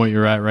from the point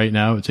you're at right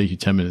now, it would take you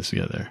 10 minutes to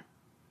get there.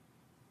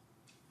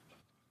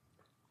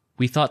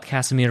 We thought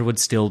Casimir would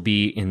still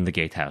be in the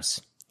gatehouse.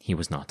 He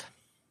was not.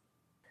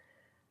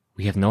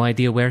 We have no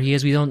idea where he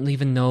is. We don't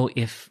even know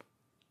if...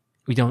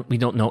 We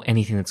don't know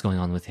anything that's going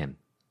on with him.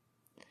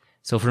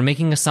 So if we're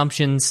making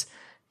assumptions,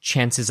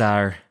 chances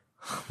are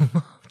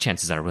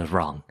we're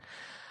wrong.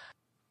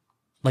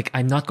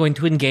 I'm not going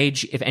to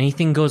engage. If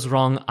anything goes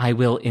wrong, I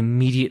will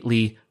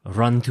immediately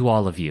run to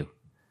all of you.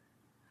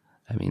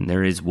 I mean,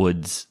 there is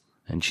Woods,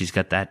 and she's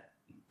got that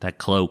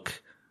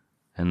cloak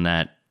and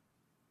that.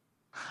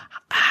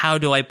 How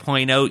do I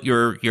point out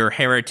your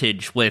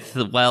heritage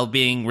while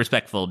being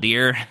respectful,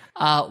 dear?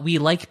 We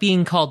like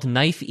being called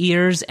knife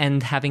ears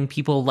and having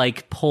people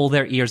pull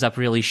their ears up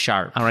really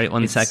sharp. All right,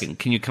 one second.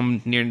 Can you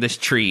come near this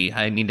tree?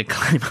 I need to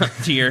climb up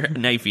to your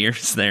knife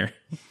ears there.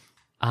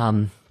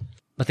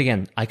 But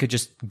again, I could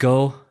just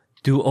go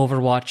do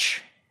Overwatch,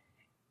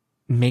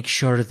 make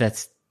sure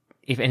that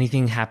if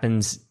anything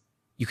happens,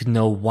 you could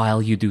know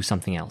while you do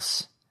something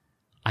else.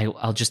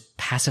 I'll just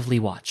passively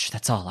watch.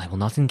 That's all. I will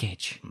not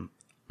engage.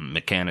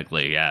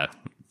 Mechanically, yeah.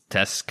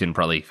 Tess can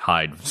probably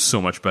hide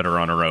so much better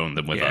on her own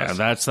than with us.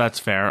 Yeah, that's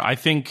fair. I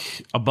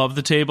think above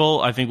the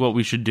table, I think what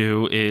we should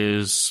do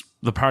is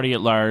the party at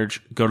large,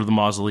 go to the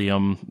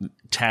mausoleum,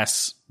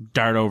 Tess,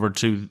 dart over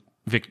to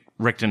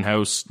Richten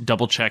House,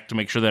 double check to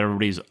make sure that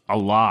everybody's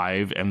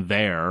alive and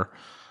there.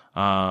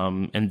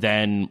 And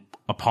then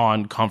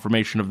upon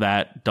confirmation of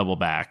that, double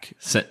back.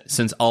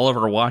 Since all of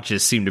our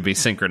watches seem to be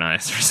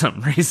synchronized for some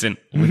reason,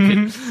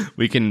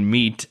 we can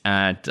meet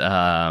at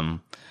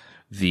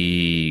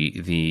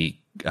the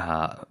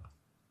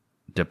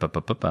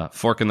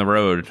fork in the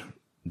road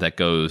that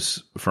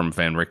goes from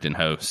Van Richten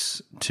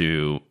House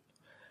to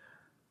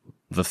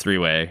the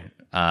three-way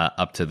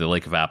up to the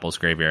Lake of Apples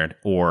graveyard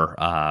or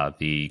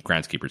the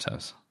groundskeeper's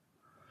house.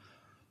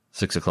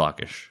 6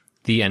 o'clock-ish.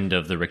 The end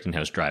of the Richten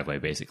House driveway,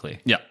 basically.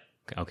 Yeah.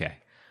 Okay.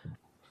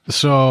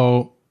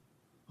 So,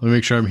 let me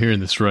make sure I'm hearing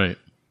this right.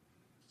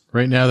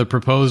 Right now, the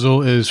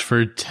proposal is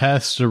for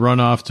Tess to run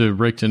off to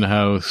Richten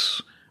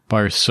House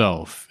by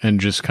herself and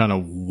just kind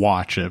of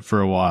watch it for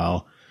a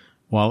while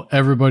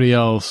everybody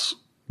else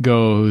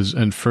goes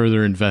and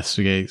further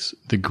investigates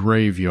the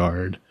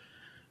graveyard,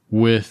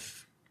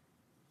 with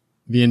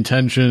the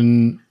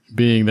intention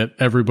being that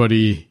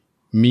everybody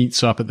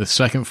meets up at the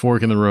second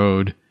fork in the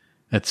road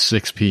at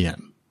 6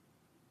 p.m.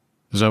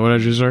 Is that what I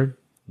just heard?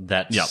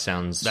 That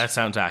sounds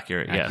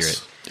accurate,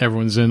 yes.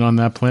 Everyone's in on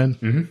that plan?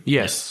 Mm-hmm.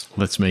 Yes.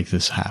 Let's make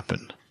this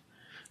happen.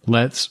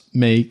 Let's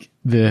make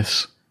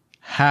this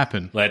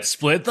happen. Let's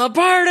split the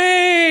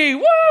party!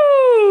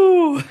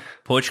 Woo!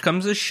 Push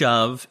comes to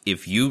shove.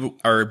 If you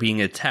are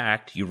being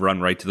attacked, you run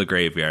right to the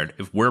graveyard.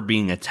 If we're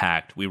being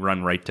attacked, we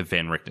run right to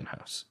Van Richten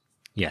House.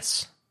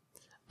 Yes.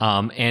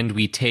 And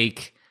we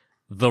take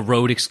the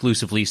road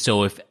exclusively,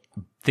 so if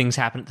things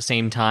happen at the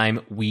same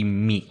time, we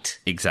meet.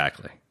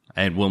 Exactly.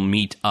 And we'll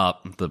meet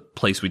up the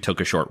place we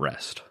took a short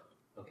rest.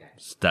 Okay.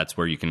 So that's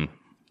where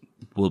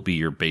will be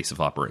your base of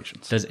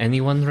operations. Does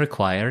anyone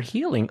require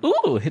healing?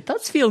 Ooh, it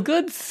does feel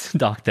good,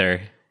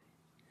 Doctor.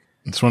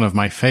 It's one of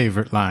my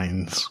favorite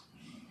lines.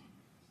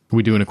 Are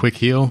we doing a quick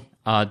heal?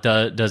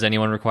 Does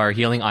anyone require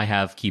healing? I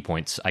have key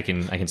points. I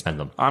can spend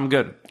them. I'm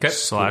good. Okay.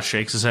 Slash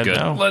shakes his head Good.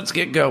 no. Let's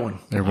get going.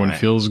 Everyone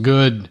feels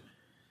good.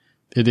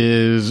 It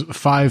is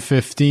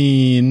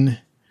 5:15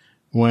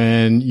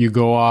 when you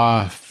go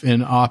off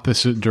in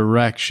opposite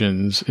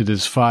directions. It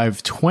is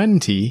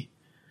 5:20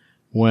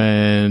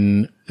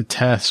 when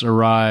Tess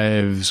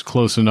arrives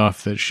close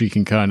enough that she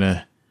can kind of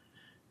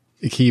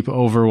keep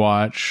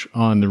Overwatch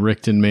on the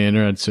Richten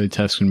Manor. I'd say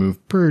Tess can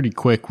move pretty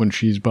quick when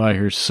she's by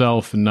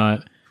herself and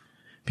not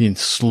being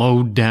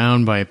slowed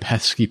down by a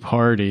pesky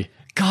party.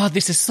 God,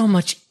 this is so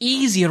much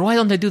easier. Why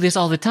don't I do this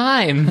all the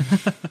time?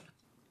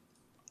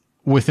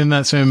 Within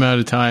that same amount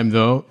of time,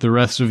 though, the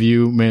rest of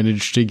you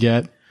managed to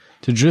get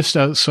to just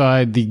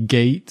outside the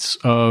gates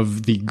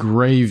of the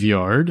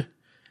graveyard.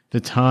 The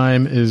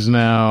time is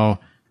now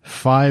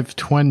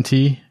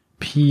 5:20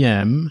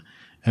 p.m.,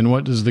 and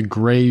what does the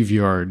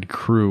graveyard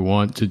crew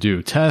want to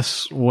do?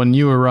 Tess, when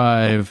you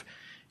arrive,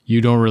 you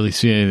don't really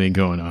see anything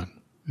going on.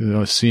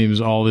 It seems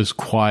all is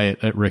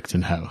quiet at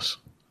Richten House.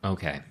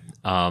 Okay.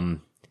 Can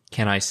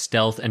I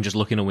stealth and just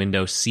look in a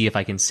window, see if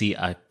I can see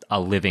a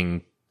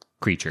living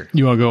creature?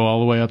 You want to go all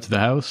the way up to the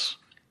house?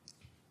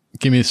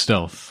 Give me a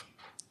stealth.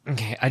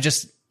 Okay, I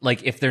just,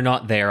 if they're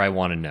not there, I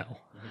want to know.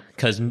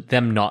 Because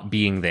them not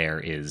being there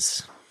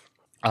is...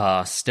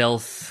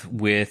 stealth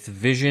with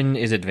vision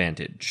is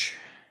advantage.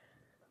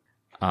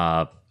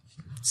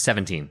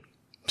 17.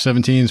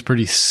 17 is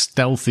pretty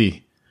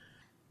stealthy.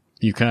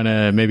 You kind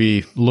of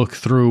maybe look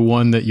through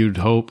one that you'd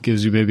hope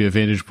gives you maybe a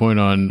vantage point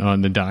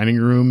on the dining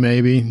room,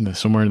 maybe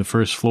somewhere in the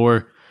first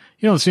floor.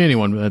 You don't see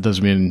anyone, but that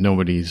doesn't mean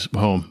nobody's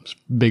home. It's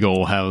a big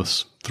old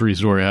house,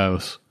 3-story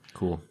house.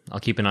 Cool. I'll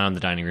keep an eye on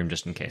the dining room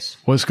just in case.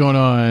 What's going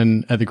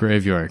on at the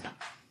graveyard?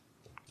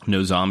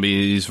 No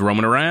zombies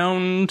roaming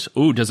around.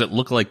 Ooh, does it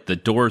look like the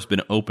door's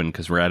been opened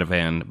because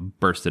Radovan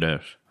bursted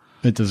out?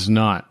 It does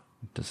not.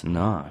 It does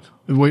not.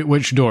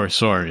 Which door?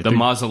 Sorry. The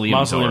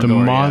mausoleum door. The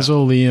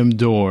mausoleum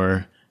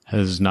door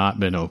has not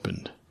been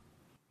opened.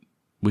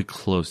 We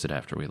closed it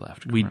after we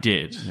left. We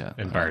did. Yeah.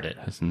 And barred it.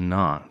 It's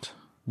not.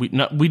 We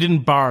didn't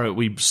bar it.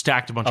 We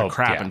stacked a bunch of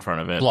crap in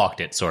front of it.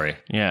 Blocked it, sorry.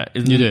 Yeah.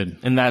 You did.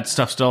 And that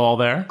stuff still all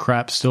there?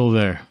 Crap's still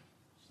there.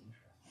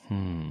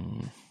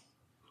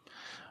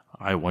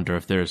 I wonder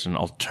if there's an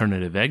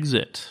alternative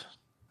exit.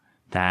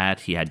 That,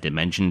 he had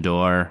Dimension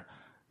Door.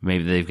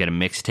 Maybe they've got a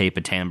mixtape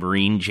of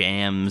Tambourine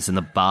jams in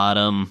the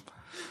bottom.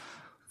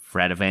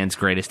 Radovan's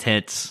greatest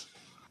hits.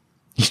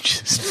 He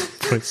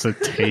just puts the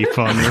tape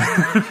on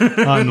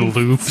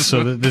loop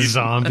so that the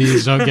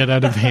zombies don't get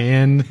out of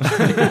hand.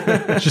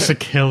 Just a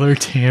killer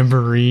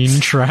tambourine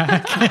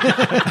track.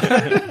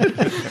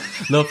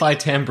 Lo-fi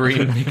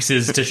tambourine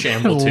mixes to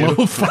Shamble 2.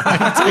 Lo-fi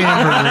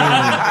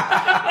tambourine.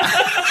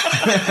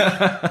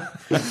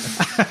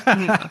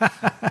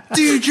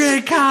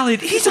 DJ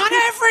Khaled, he's on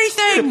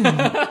everything.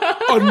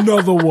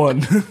 Another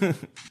one.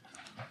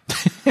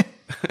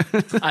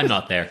 I'm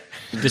not there.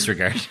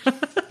 Disregard.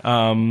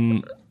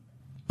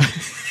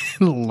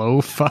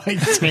 Lo-fi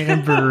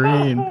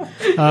tambourine.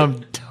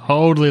 I'm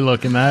totally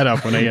looking that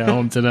up when I get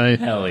home tonight.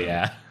 Hell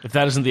yeah. If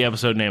that isn't the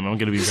episode name, I'm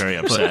going to be very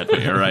upset.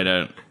 You're right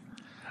out.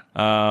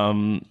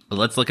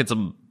 Let's look at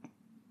some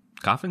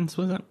coffins,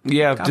 was it?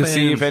 Yeah, Coffins. to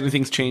see if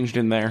anything's changed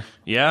in there.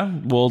 Yeah,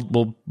 we'll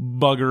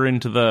bugger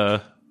into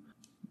the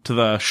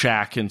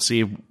shack and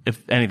see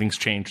if anything's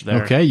changed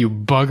there. Okay, you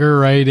bugger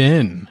right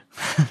in.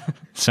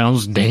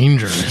 Sounds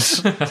dangerous.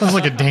 Sounds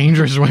like a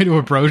dangerous way to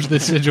approach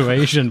this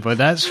situation, but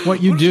that's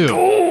what you do.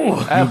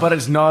 But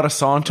it's not a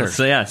saunter.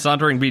 So yeah,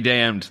 sauntering be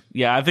damned.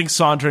 Yeah, I think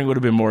sauntering would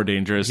have been more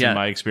dangerous in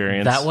my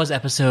experience. That was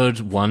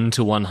episode 1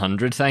 to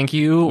 100, thank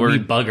you. We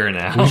bugger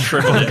now.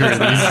 Bugger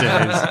these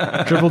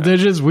days. Triple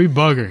digits, we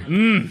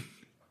bugger.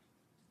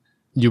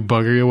 You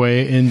bugger your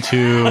way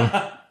into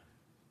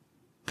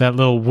that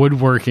little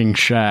woodworking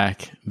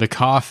shack. The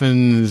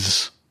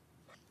coffins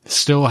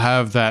still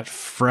have that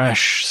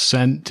fresh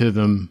scent to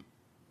them.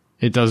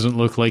 It doesn't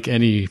look like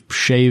any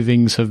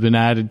shavings have been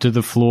added to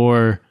the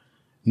floor.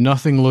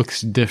 Nothing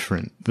looks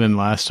different than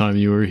last time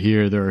you were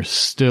here. There are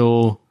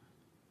still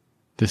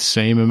the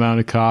same amount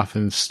of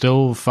coffins,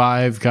 still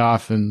 5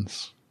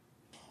 coffins.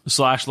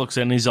 Slash looks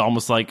in, he's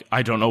almost like,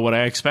 I don't know what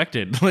I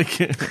expected.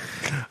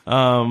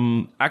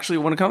 Actually,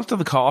 when it comes to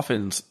the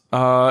coffins,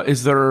 are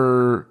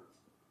the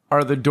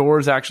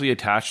doors actually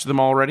attached to them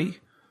already?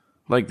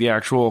 Like the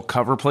actual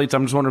cover plates?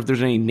 I'm just wondering if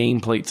there's any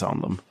nameplates on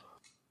them.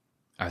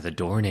 Are the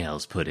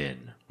doornails put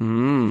in?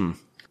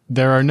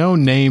 There are no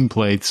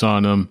nameplates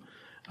on them.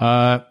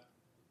 I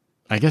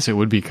guess it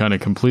would be kind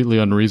of completely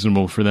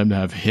unreasonable for them to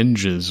have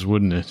hinges,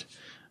 wouldn't it?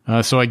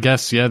 So I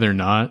guess, yeah, they're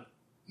not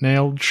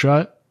nailed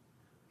shut.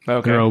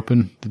 Okay. They're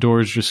open. The door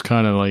is just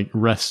kind of like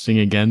resting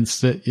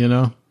against it, you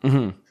know?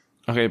 Mm-hmm.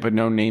 Okay, but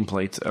no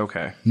nameplates.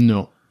 Okay.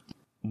 No.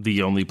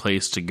 The only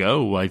place to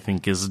go, I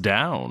think, is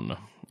down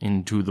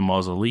into the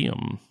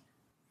mausoleum.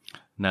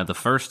 Now, the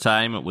first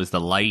time it was the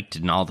light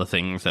and all the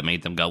things that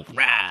made them go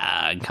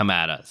rah and come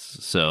at us.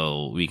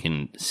 So we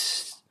can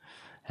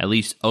at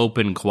least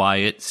open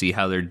quiet, see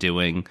how they're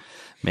doing,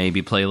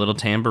 maybe play a little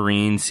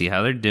tambourine, see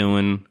how they're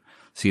doing,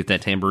 see if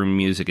that tambourine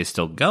music is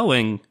still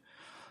going.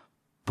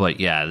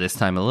 But yeah, this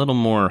time a little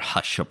more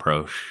hush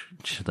approach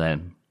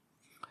than,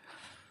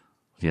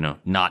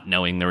 not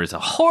knowing there is a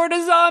horde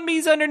of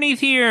zombies underneath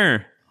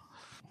here.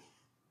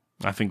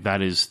 I think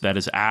that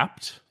is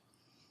apt.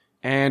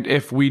 And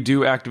if we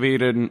do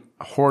activate a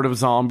horde of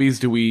zombies,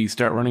 do we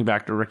start running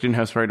back to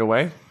Richtenhouse right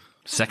away?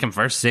 Second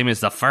verse, same as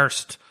the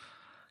first.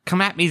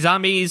 Come at me,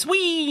 zombies!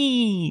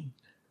 Whee!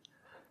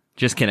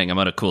 Just kidding, I'm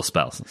out of cool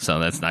spells, so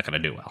that's not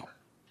going to do well.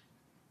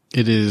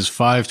 It is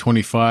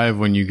 5:25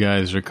 when you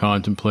guys are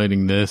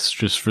contemplating this.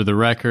 Just for the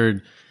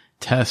record,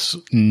 Tess,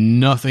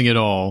 nothing at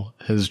all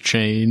has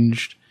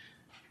changed.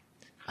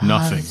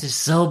 Nothing. This is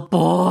so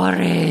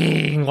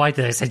boring. Why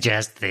did I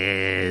suggest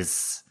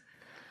this?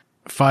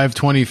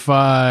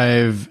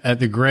 5:25 at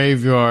the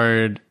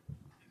graveyard,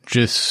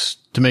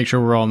 just to make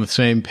sure we're all on the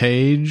same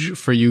page,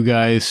 for you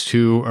guys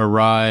to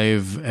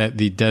arrive at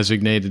the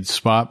designated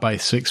spot by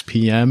 6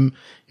 p.m.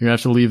 You're going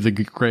to have to leave the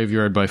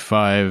graveyard by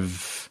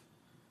 5.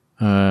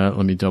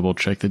 Let me double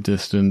check the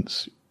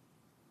distance.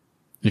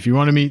 If you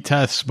want to meet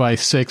Tess by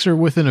 6 or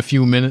within a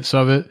few minutes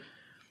of it,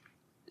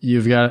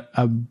 you've got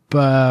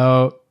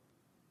about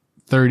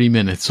 30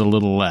 minutes, a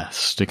little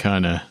less, to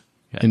kind of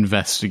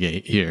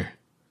investigate here.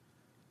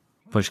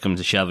 Push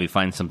comes to shove, we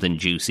find something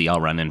juicy, I'll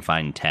run and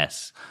find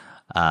Tess.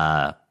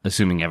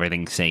 Assuming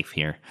everything's safe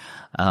here.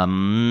 How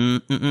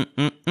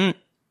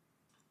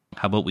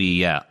about we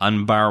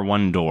unbar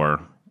one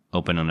door,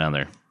 open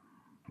another.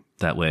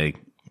 That way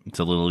it's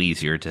a little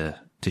easier to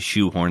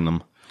shoehorn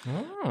them.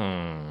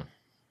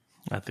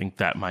 I think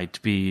that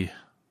might be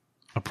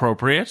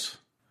appropriate.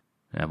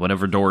 Yeah,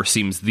 whatever door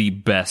seems the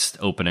best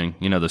opening.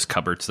 Those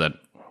cupboards that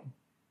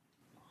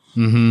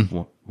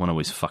one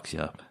always fucks you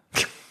up.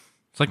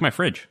 It's like my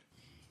fridge.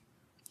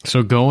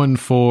 So going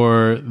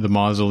for the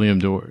mausoleum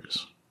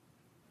doors.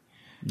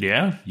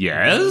 Yeah.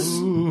 Yes?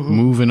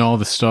 Moving all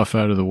the stuff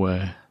out of the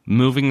way.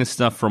 Moving the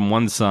stuff from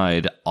one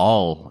side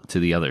all to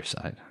the other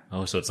side.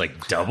 Oh, so it's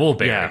like double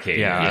barricade.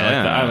 Yeah.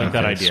 I like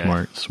that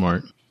idea.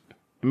 Smart.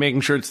 Making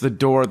sure it's the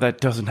door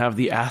that doesn't have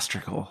the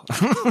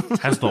astragal.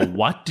 Has the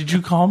what did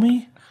you call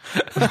me?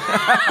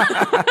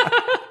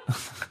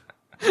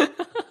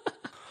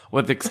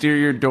 with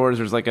exterior doors,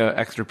 there's like an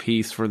extra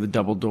piece for the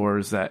double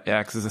doors that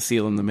acts as a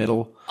seal in the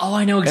middle. Oh,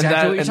 I know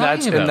exactly what you're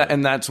talking about.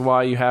 And that's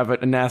why you have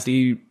a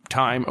nasty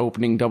time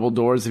opening double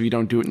doors if you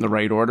don't do it in the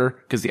right order,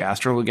 because the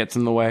astral gets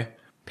in the way.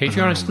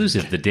 Patreon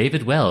exclusive, the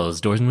David Wells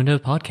Doors and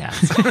Windows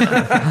podcast.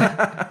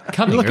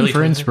 You're looking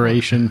for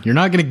inspiration. You're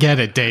not going to get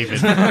it, David.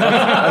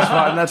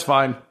 That's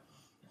fine.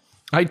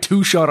 I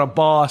two-shot a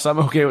boss. I'm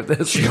okay with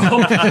this.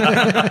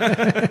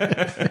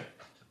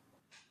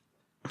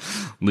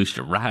 Loose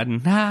your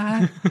riding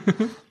high.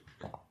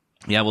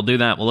 Yeah, we'll do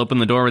that. We'll open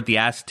the door with the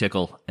ass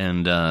tickle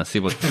and see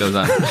what goes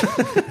on.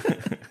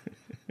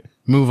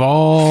 Move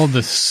all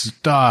the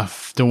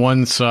stuff to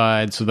one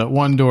side so that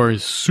one door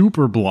is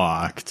super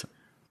blocked.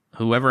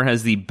 Whoever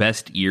has the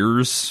best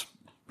ears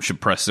should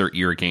press their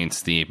ear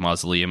against the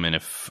mausoleum, and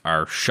if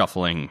our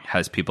shuffling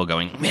has people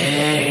going,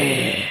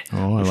 meh,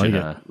 Oh, I like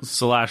it.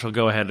 Slash will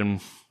go ahead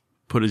and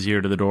put his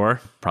ear to the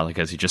door. Probably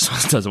because he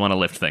just doesn't want to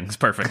lift things.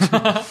 Perfect.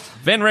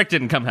 Van Rick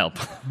didn't come help.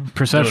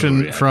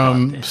 Perception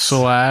from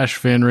Slash.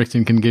 Van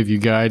Richten can give you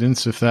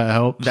guidance if that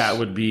helps. That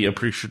would be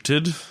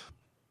appreciated.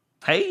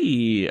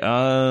 Hey,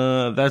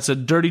 that's a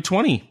dirty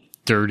 20.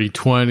 Dirty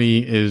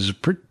 20 is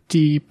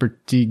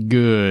pretty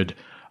good.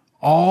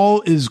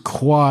 All is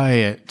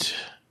quiet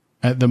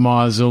at the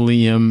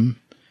mausoleum,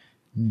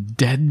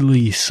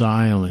 deadly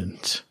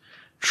silent.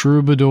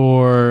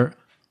 Troubadour,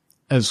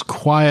 as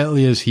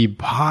quietly as he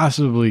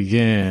possibly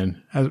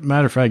can. As a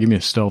matter of fact, give me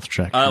a stealth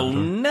check. Oh,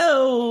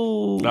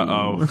 no.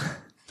 Uh-oh.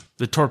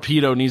 The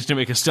torpedo needs to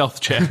make a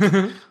stealth check.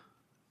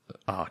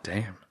 Oh,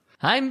 damn.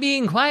 I'm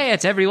being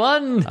quiet,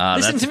 everyone.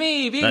 Listen to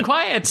me, being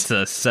quiet. It's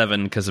a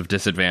 7 because of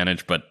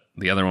disadvantage, but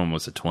the other one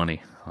was a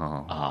 20.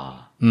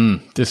 Oh.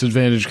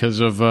 Disadvantage because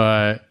of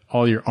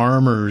all your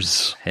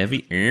armors.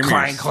 Heavy armors.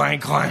 Clank,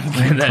 clank,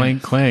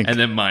 clank. Clank. And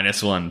then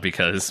 -1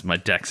 because my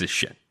dex is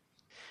shit.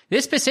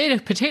 This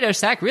potato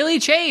sack really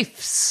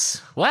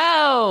chafes.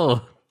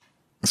 Wow.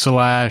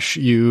 Slash,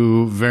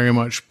 you very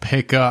much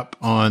pick up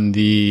on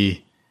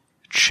the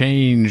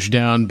change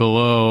down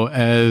below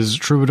as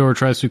Troubadour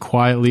tries to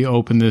quietly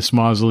open this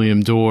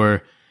mausoleum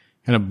door,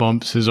 kind of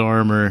bumps his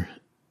armor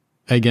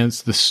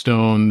against the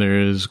stone.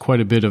 There's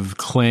quite a bit of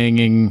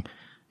clanging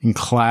and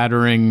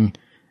clattering,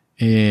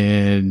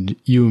 and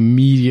you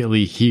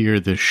immediately hear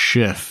the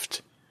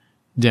shift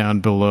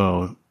down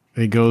below.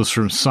 It goes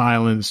from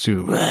silence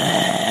to...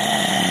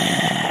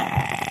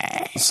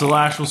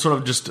 Slash will sort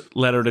of just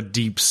let out a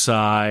deep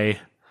sigh.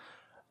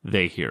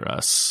 They hear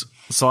us.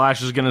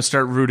 Slash is going to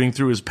start rooting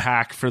through his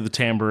pack for the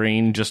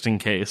tambourine just in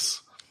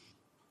case.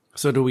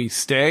 So do we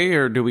stay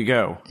or do we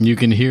go? You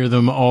can hear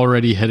them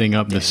already heading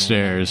up the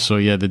stairs. So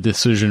yeah, the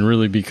decision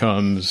really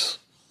becomes,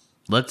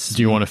 do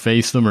you want to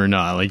face them or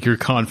not? Like, you're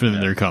confident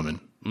they're coming.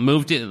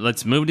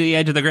 Let's move to the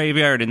edge of the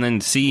graveyard and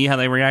then see how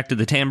they react to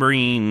the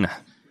tambourine.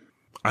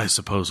 I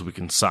suppose we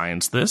can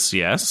science this,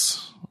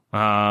 yes.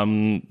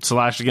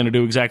 Slash is going to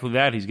do exactly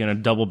that. He's going to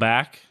double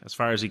back as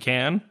far as he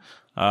can.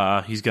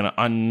 He's going to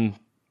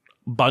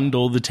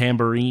unbundle the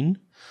tambourine,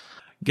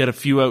 get a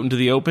few out into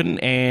the open,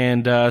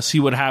 and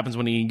see what happens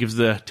when he gives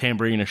the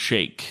tambourine a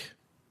shake.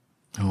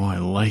 Oh, I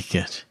like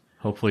it.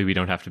 Hopefully we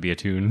don't have to be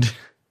attuned.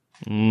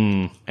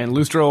 And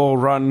Lustra will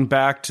run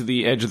back to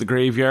the edge of the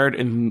graveyard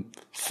and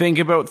think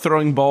about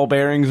throwing ball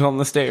bearings on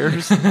the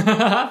stairs,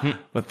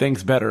 but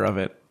thinks better of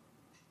it.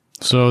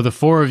 So the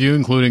four of you,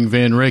 including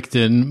Van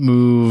Richten,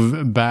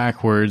 move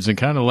backwards and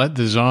kind of let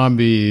the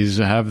zombies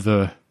have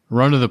the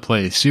run of the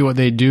place, see what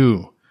they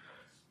do.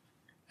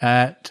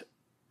 At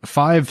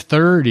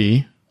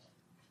 5:30,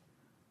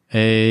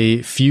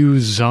 a few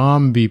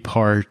zombie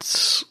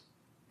parts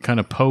kind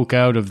of poke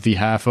out of the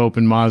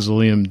half-open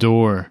mausoleum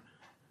door.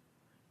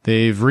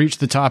 They've reached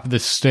the top of the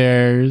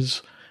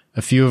stairs.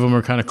 A few of them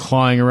are kind of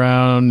clawing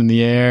around in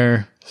the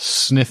air,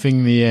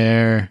 sniffing the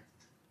air.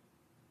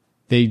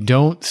 They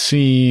don't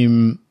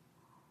seem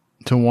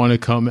to want to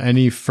come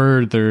any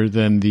further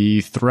than the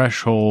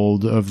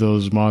threshold of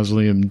those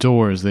mausoleum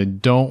doors. They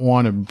don't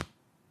want to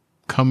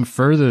come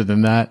further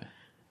than that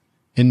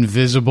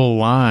invisible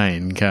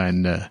line,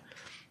 kinda.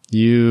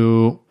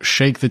 You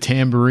shake the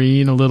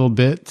tambourine a little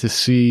bit to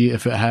see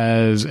if it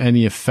has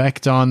any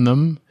effect on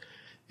them.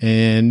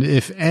 And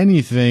if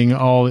anything,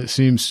 all it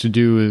seems to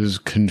do is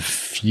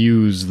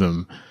confuse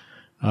them.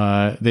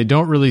 They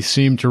don't really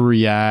seem to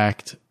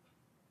react.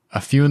 A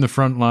few in the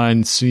front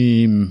line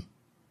seem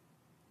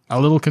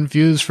a little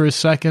confused for a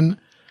second,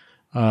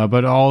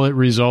 but all it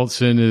results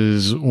in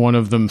is one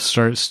of them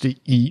starts to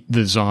eat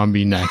the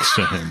zombie next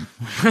to him.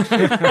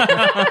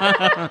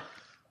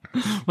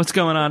 What's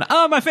going on?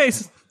 Oh, my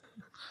face!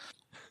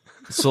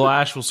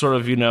 Slash will sort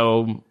of,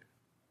 go,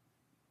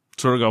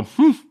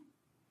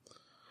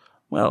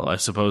 Well, I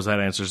suppose that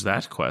answers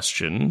that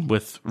question.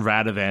 With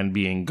Radovan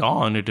being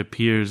gone, it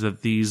appears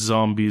that these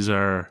zombies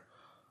are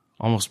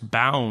almost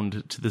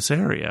bound to this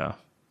area.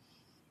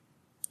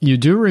 You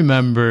do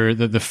remember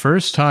that the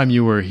first time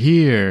you were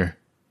here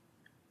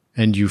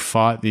and you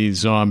fought these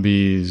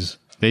zombies,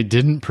 they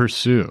didn't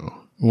pursue.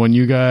 When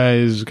you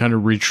guys kind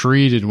of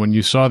retreated, when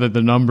you saw that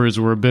the numbers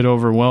were a bit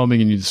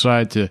overwhelming and you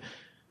decided to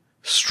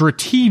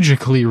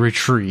strategically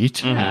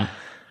retreat,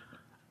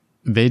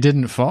 they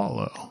didn't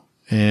follow.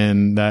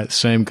 And that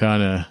same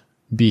kind of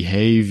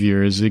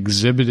behavior is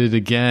exhibited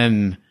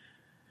again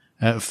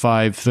at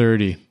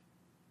 5:30.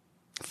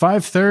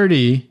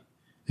 5:30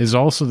 is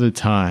also the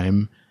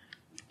time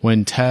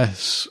when,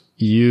 Tess,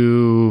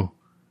 you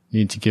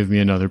need to give me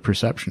another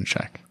perception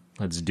check.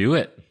 Let's do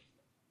it.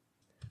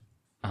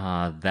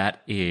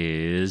 That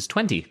is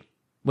 20.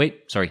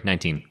 Wait, sorry,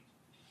 19.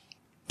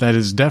 That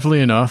is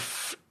definitely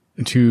enough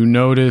to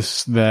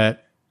notice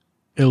that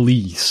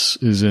Elise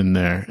is in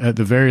there. At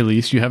the very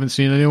least, you haven't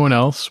seen anyone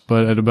else,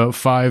 but at about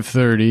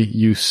 5:30,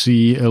 you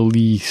see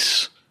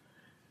Elise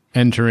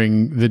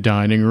entering the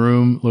dining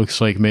room.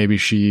 Looks like maybe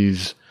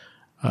she's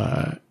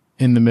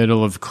in the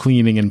middle of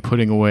cleaning and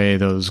putting away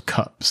those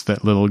cups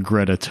that little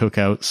Greta took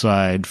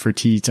outside for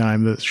tea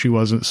time that she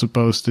wasn't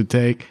supposed to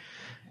take.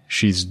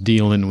 She's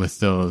dealing with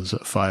those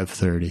at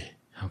 5:30.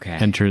 Okay.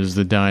 Enters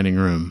the dining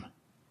room.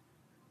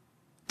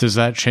 Does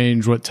that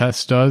change what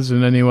Tess does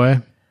in any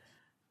way?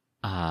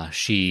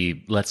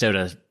 She lets out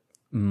a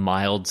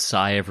mild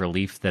sigh of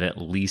relief that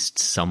at least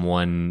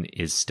someone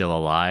is still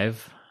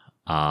alive.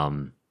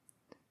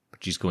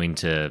 She's going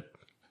to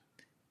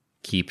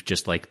keep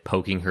just like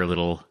poking her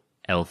little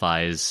elf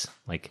eyes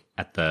like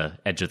at the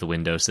edge of the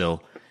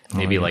windowsill.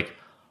 Maybe like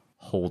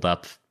hold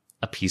up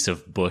a piece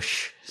of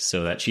bush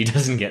so that she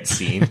doesn't get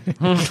seen.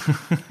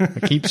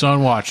 It keeps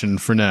on watching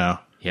for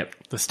now. Yep.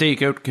 The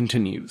stakeout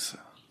continues.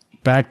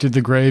 Back to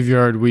the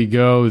graveyard we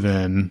go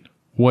then.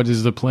 What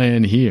is the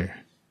plan here?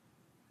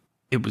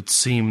 It would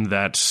seem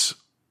that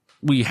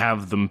we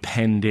have them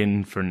penned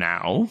in for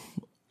now,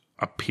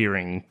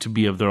 appearing to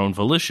be of their own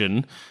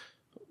volition.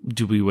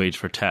 Do we wait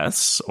for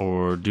tests,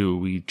 or do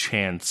we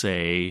chance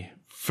a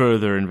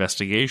further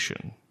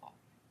investigation?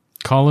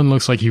 Colin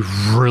looks like he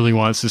really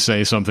wants to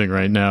say something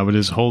right now, but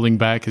is holding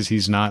back because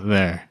he's not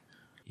there.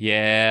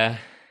 Yeah,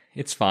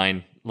 it's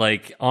fine.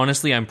 Like,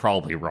 honestly, I'm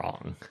probably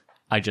wrong.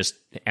 I just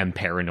am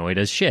paranoid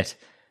as shit.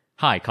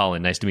 Hi,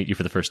 Colin. Nice to meet you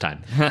for the first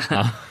time.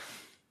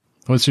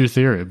 What's your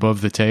theory?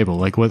 Above the table?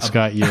 Like, what's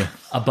got you?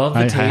 Above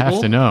the table? I have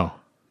to know.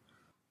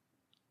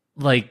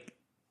 Like,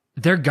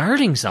 they're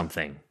guarding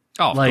something.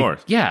 Oh, of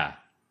course. Yeah.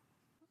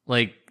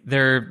 Like,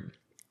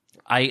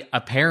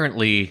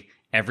 apparently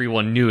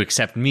everyone knew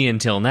except me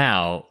until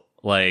now.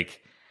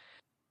 Like,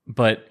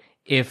 but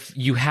if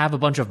you have a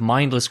bunch of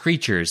mindless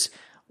creatures,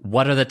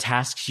 what are the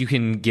tasks you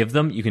can give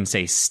them? You can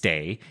say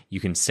stay, you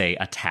can say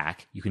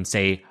attack, you can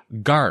say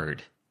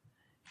guard.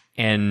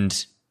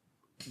 And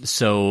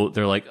so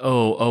they're like,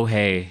 oh,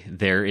 hey,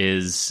 there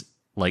is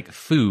like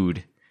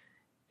food.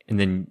 And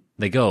then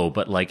they go,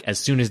 but like as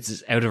soon as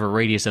it's out of a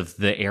radius of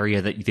the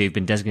area that they've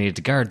been designated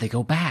to guard, they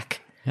go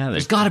back. Yeah,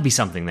 there's got to be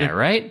something there,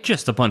 right?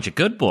 Just a bunch of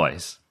good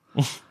boys.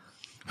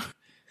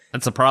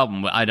 That's the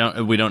problem.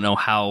 We don't know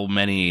how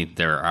many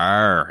there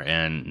are,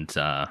 and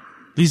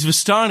These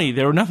Vistani,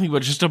 they were nothing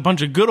but just a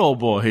bunch of good old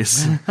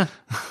boys.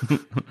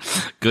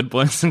 good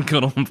boys and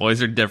good old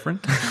boys are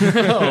different.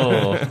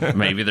 Oh,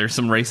 Maybe there's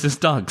some racist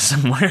dogs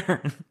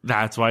somewhere.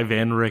 That's why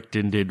Van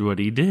Richten did what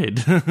he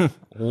did.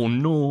 Oh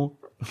no.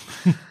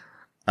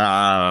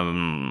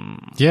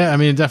 Yeah, I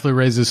mean, it definitely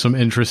raises some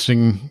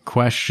interesting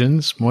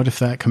questions. What if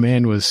that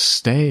command was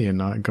stay and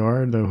not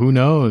guard? Though, who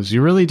knows?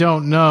 You really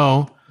don't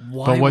know.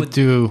 But what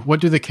do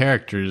the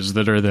characters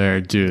that are there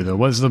do? Though,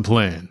 what's the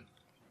plan?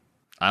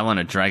 I want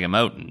to drag them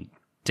out and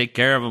take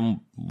care of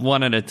them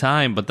one at a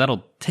time, but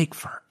that'll take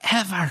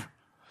forever.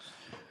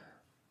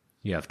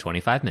 you have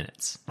 25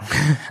 minutes.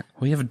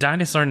 We have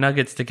dinosaur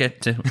nuggets to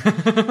get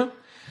to.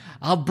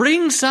 I'll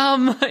bring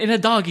some in a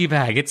doggy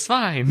bag. It's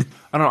fine.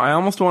 I don't know. I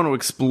almost want to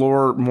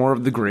explore more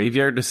of the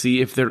graveyard to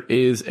see if there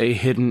is a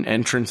hidden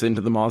entrance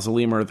into the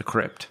mausoleum or the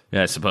crypt.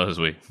 Yeah, I suppose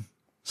we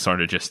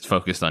sort of just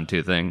focused on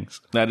two things.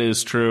 That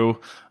is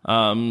true.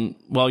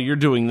 While you're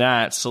doing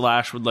that,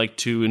 Salash would like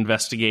to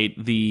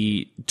investigate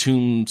the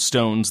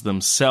tombstones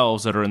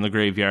themselves that are in the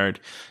graveyard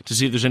to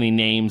see if there's any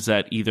names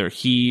that either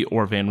he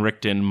or Van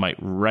Richten might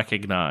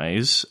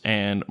recognize,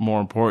 and more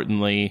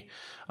importantly,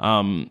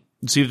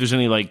 see if there's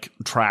any like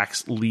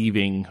tracks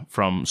leaving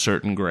from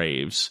certain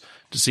graves,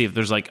 to see if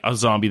there's like a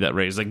zombie that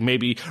raised. Like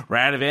maybe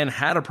Radovan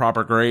had a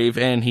proper grave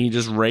and he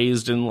just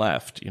raised and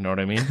left. You know what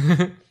I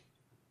mean?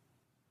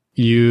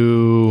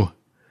 You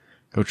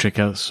go check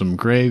out some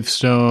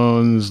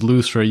gravestones.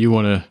 Lustra, you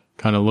want to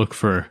kind of look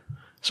for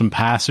some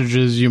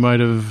passages you might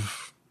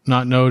have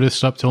not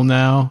noticed up till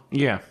now?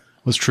 Yeah.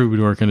 What's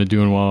Troubadour going to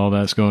do while all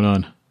that's going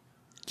on?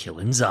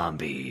 Killing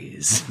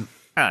zombies.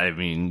 I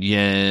mean,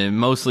 yeah,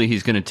 mostly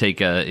he's going to take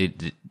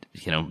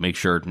make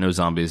sure no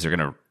zombies are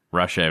going to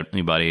rush out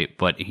anybody,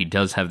 but he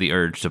does have the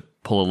urge to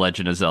pull a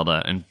Legend of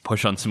Zelda and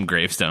push on some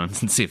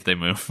gravestones and see if they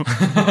move.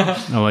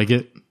 I like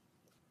it.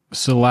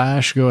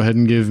 Salash, go ahead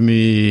and give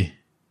me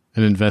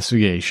an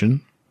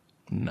investigation.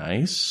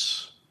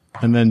 Nice.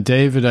 And then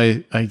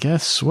David, I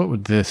guess, what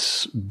would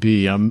this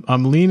be? I'm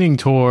leaning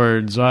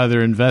towards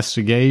either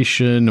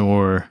investigation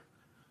or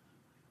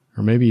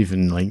maybe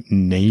even like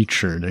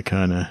nature to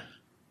kind of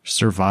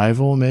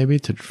survival, maybe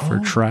for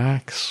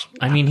tracks.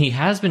 I mean, he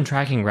has been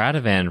tracking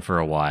Radovan for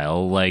a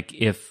while. Like,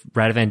 if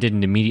Radovan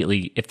didn't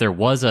immediately, if there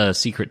was a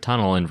secret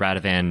tunnel and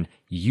Radovan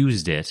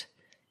used it,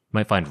 you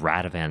might find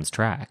Radovan's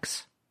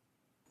tracks.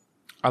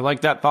 I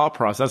like that thought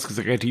process because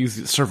I get to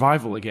use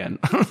survival again.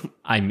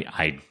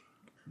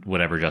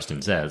 Whatever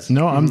Justin says.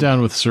 No, I'm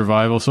down with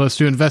survival. So let's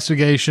do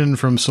investigation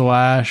from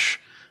Slash,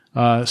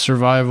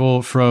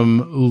 survival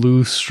from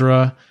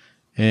Lustra,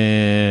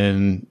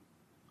 and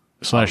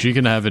Slash, you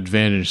can have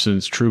advantage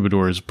since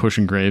Troubadour is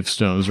pushing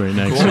gravestones right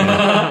next to you.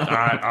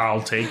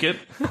 I'll take it.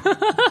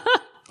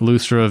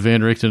 Lustra,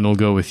 Van Richten will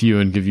go with you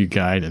and give you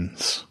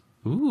guidance.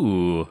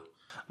 Ooh.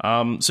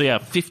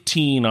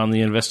 15 on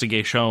the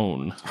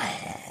investigation.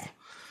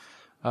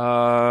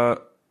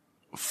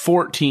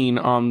 14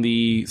 on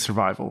the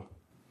survival.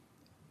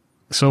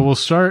 So we'll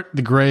start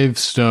the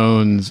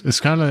gravestones. It's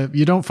kind of,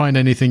 you don't find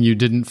anything you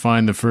didn't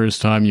find the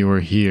first time you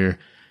were here.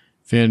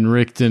 Van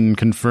Richten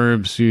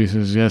confirms to you,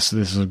 says, yes,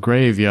 this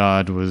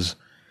graveyard was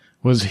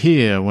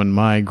here when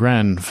my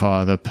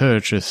grandfather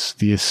purchased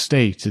the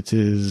estate. It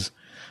is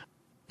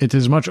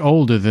much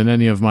older than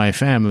any of my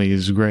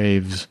family's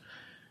graves.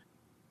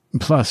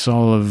 Plus,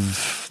 all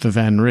of the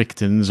Van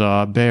Richtens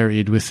are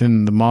buried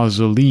within the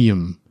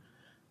mausoleum.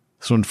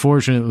 So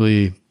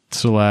unfortunately,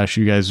 Slash,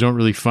 you guys don't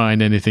really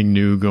find anything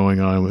new going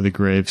on with the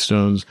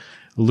gravestones.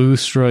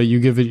 Lustra,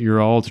 you give it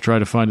your all to try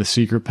to find a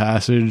secret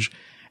passage.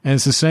 And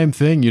it's the same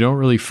thing. You don't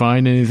really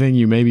find anything.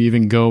 You maybe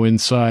even go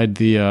inside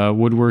the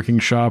woodworking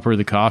shop where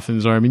the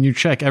coffins are. I mean, you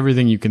check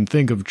everything you can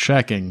think of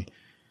checking.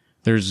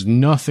 There's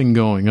nothing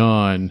going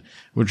on,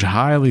 which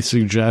highly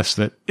suggests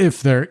that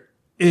if there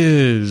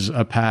is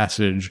a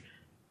passage,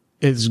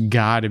 it's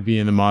got to be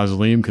in the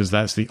mausoleum because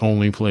that's the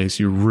only place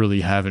you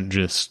really haven't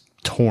just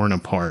torn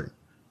apart.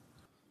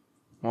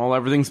 Well,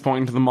 everything's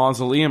pointing to the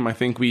mausoleum. I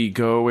think we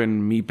go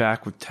and meet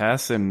back with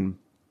Tess and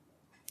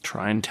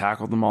try and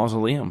tackle the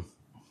mausoleum.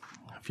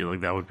 I feel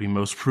like that would be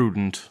most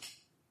prudent.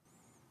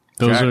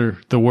 Those are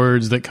the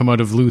words that come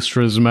out of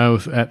Lustra's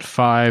mouth at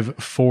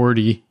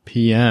 5:40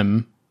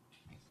 p.m.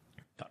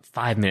 Got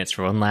 5 minutes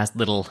for one last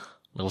little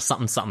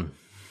something.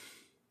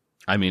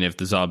 I mean, if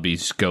the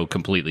zombies go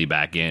completely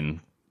back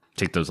in,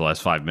 take those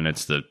last 5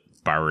 minutes to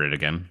power it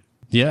again.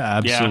 Yeah,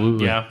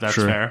 absolutely. Yeah, that's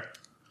sure. fair.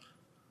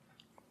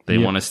 They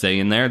want to stay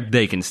in there,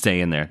 they can stay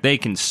in there. They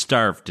can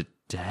starve to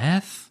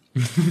death.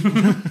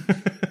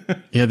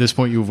 Yeah, at this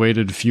point, you've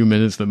waited a few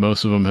minutes that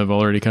most of them have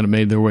already kind of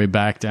made their way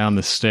back down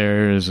the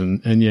stairs.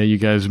 And yeah, you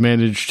guys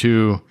managed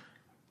to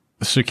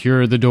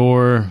secure the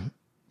door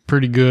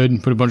pretty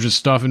good, put a bunch of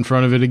stuff in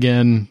front of it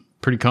again,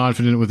 pretty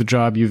confident with the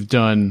job you've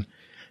done.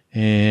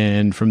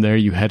 And from there,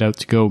 you head out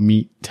to go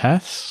meet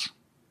Tess.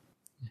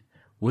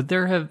 Would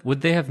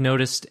they have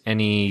noticed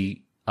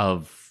any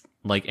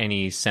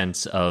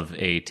sense of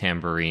a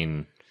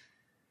tambourine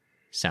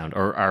sound,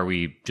 or are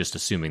we just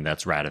assuming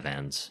that's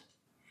Radovan's?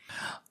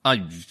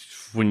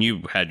 When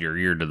you had your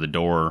ear to the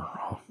door,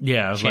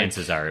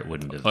 chances are it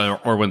wouldn't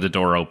have. or when the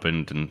door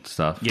opened and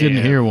stuff.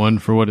 Didn't hear one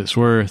for what it's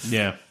worth.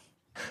 Yeah.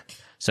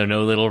 So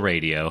no little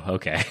radio.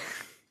 Okay.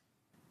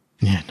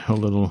 Yeah, no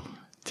little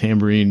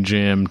tambourine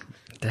jam.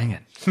 Dang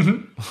it.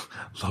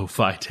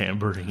 Lo-fi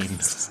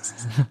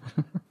tambourines.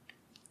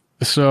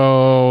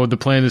 So the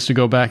plan is to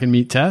go back and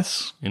meet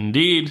Tess.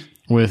 Indeed.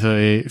 With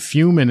a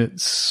few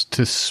minutes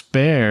to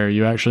spare,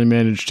 you actually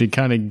managed to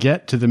kind of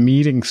get to the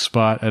meeting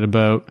spot at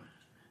about,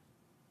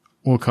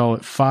 we'll call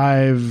it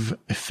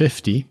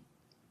 5:50.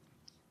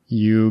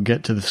 You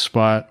get to the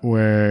spot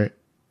where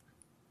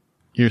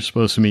you're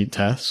supposed to meet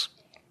Tess.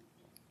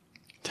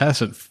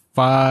 Tess at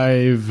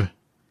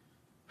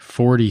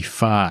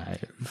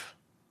 5:45.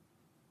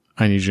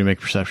 I need you to make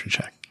a perception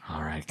check.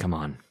 All right, come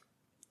on.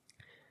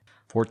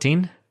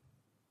 14?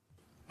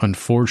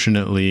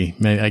 Unfortunately,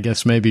 I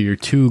guess maybe you're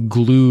too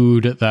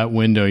glued at that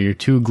window. You're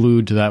too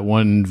glued to that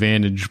one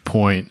vantage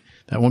point.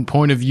 That one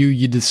point of view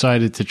you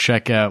decided to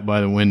check out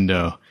by the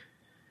window.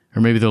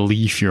 Or maybe the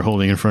leaf you're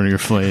holding in front of your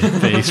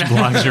face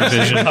blocks your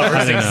vision.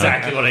 Covers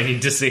exactly what I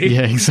need to see.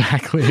 Yeah,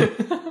 exactly.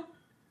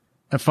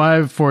 At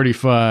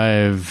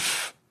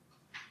 5:45,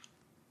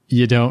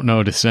 you don't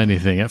notice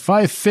anything. At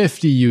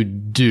 5:50, you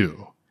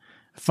do.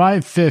 At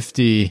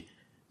 5:50,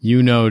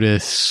 you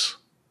notice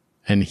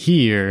and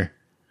hear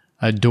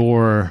a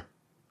door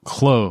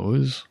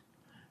close,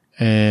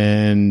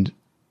 and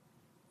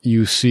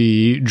you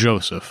see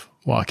Joseph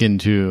walk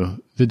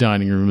into the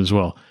dining room as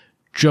well.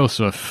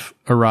 Joseph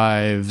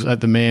arrives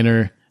at the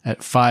manor at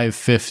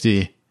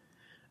 5:50.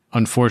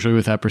 Unfortunately,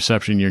 with that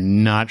perception, you're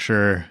not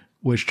sure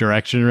which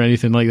direction or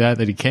anything like that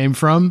he came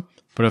from.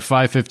 But at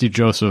 5:50,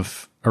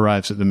 Joseph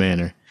arrives at the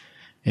manor,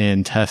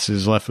 and Tess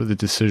is left with the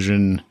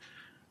decision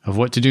of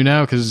what to do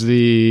now because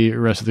the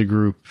rest of the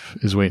group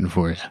is waiting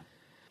for it.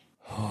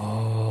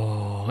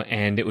 Oh,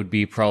 and it would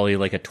be probably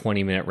like a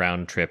 20-minute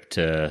round trip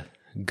to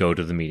go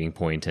to the meeting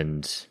point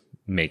and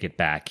make it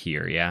back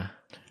here, yeah?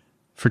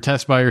 For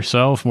Tess by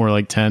herself, more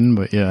like 10,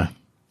 but yeah.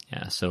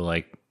 Yeah, so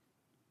like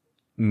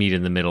meet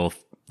in the middle,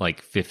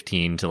 like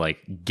 15 to like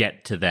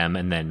get to them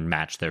and then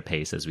match their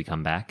pace as we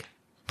come back.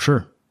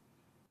 Sure.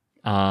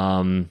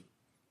 I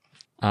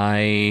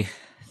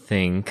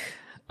think,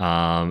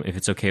 if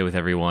it's okay with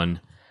everyone,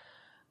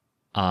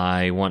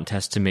 I want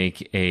Tess to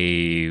make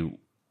a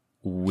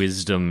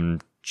wisdom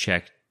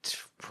check,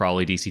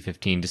 probably DC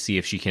 15, to see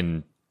if she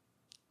can,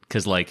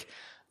 because like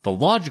the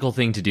logical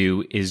thing to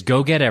do is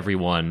go get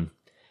everyone,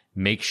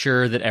 make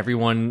sure that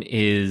everyone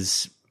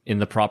is in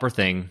the proper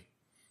thing,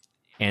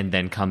 and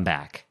then come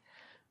back.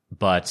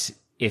 But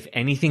if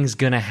anything's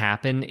going to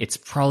happen, it's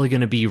probably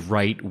going to be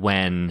right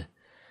when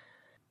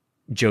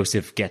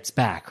Joseph gets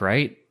back,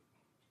 right?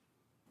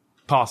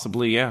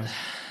 Possibly, yeah.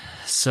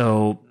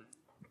 So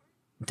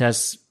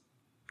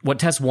what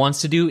Tess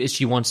wants to do is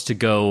she wants to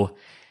go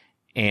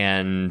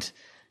and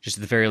just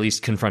at the very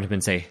least confront him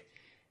and say,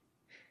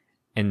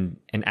 and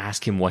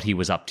ask him what he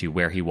was up to,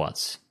 where he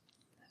was.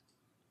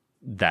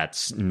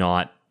 That's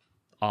not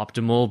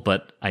optimal,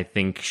 but I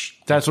think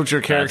that's what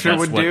your character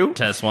would do.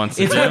 Tess wants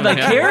to It's do. what my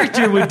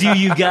character would do,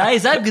 you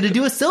guys. I'm going to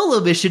do a solo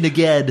mission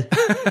again.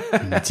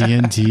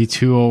 D&D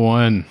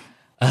 201.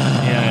 Yeah,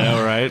 I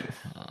know, right?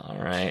 all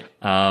right.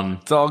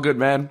 It's all good,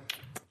 man.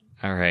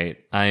 All right.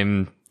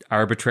 I'm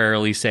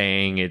arbitrarily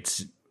saying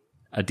it's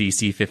a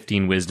DC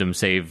 15 wisdom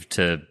save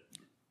to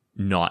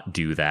not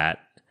do that.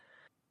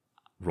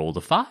 Rolled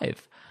a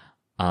 5.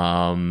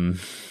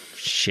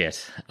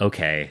 Shit.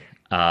 Okay.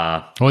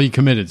 Well, you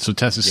committed, so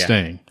Tess is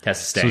staying.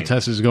 Tess is staying. So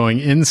Tess is going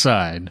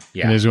inside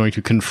and is going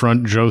to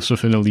confront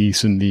Joseph and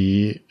Elise in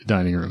the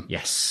dining room.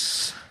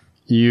 Yes.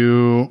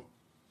 You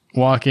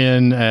walk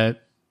in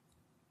at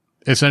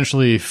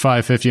essentially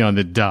 5:50 on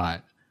the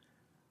dot.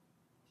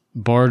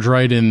 Barge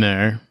right in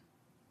there,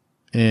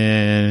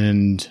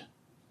 and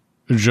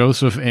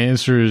Joseph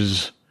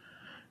answers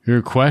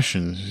your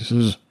questions. He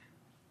says,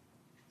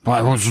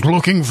 "I was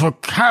looking for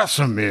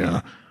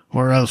Casimir.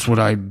 Where else would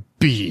I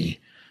be?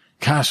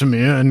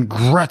 Casimir and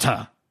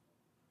Greta.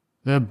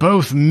 They're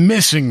both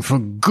missing, for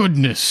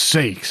goodness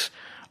sakes.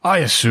 I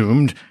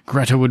assumed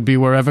Greta would be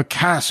wherever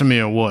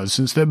Casimir was,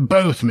 since they're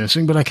both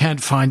missing, but I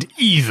can't find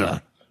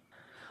either."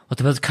 What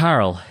about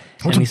Carl?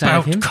 What Any sign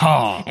of about him?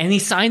 Carl? Any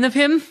sign of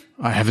him?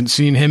 I haven't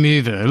seen him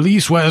either.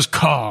 Elise, where's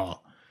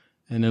Carl?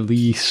 And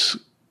Elise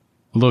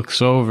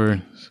looks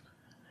over.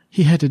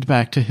 He headed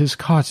back to his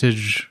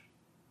cottage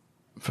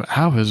for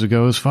hours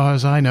ago, as far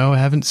as I know. I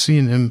haven't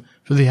seen him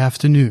for the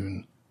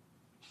afternoon.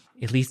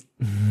 At least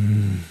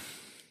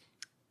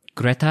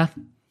Greta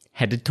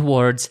headed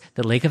towards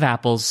the Lake of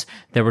Apples.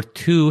 There were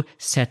 2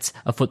 sets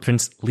of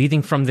footprints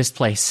leading from this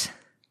place.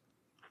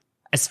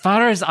 As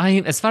far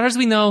as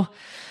we know,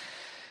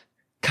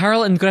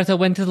 Carl and Greta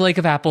went to the Lake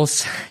of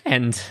Apples,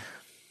 and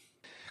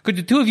could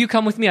the 2 of you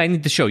come with me? I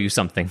need to show you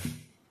something.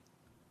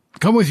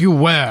 Come with you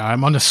where?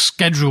 I'm on a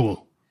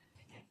schedule.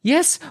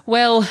 Yes,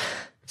 well,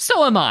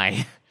 so am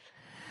I.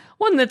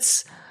 One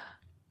that's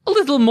a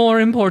little more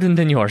important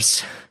than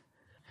yours.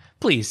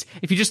 Please,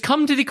 if you just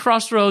come to the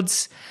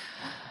crossroads,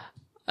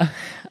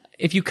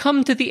 if you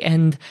come to the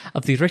end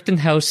of the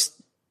Richtenhouse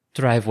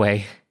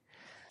driveway,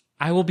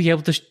 I will be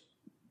able to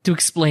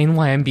explain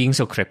why I'm being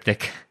so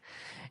cryptic.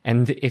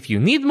 And if you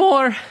need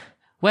more,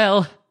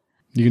 well...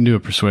 You can do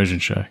a persuasion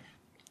check.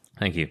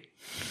 Thank you.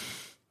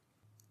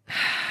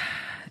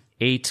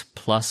 8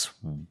 plus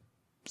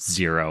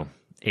 0.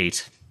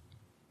 8.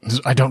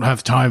 I don't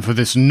have time for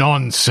this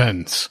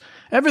nonsense.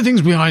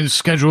 Everything's behind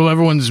schedule.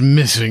 Everyone's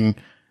missing.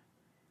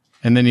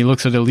 And then he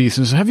looks at Elise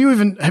and says, Have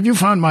you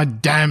found my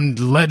damned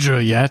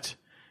ledger yet?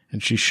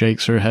 And she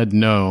shakes her head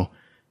no.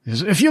 He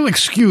says, if you'll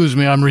excuse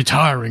me, I'm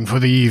retiring for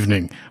the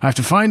evening. I have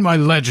to find my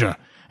ledger.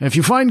 And if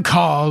you find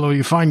Carl, or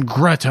you find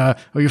Greta,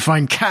 or you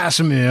find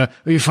Casimir,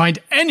 or you find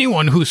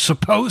anyone who's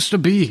supposed to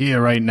be here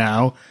right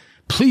now,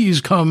 please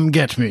come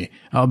get me.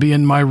 I'll be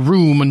in my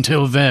room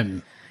until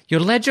then. Your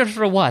ledger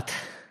for what?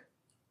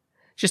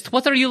 Just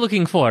what are you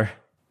looking for?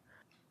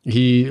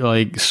 He,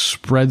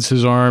 spreads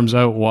his arms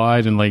out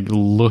wide and,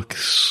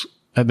 looks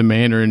at the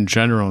manor in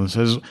general and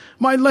says,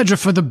 my ledger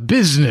for the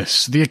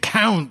business, the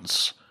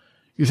accounts.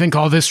 You think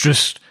all this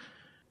just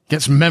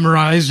gets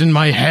memorized in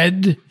my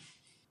head?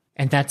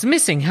 And that's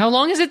missing. How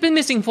long has it been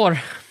missing for?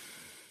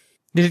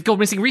 Did it go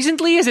missing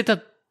recently? Is it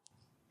a...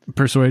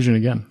 Persuasion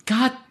again.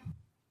 God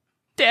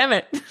damn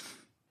it.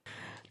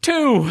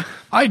 2.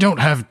 I don't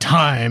have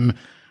time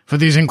for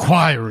these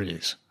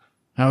inquiries.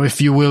 Now,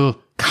 if you will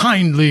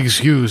kindly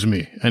excuse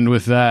me. And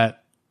with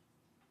that,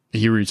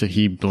 he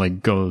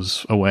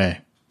goes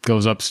away.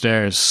 Goes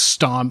upstairs,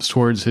 stomps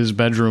towards his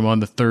bedroom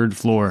on the 3rd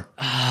floor.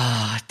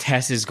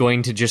 Tess is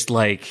going to just,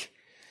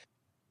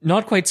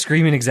 not quite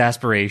scream in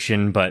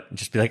exasperation, but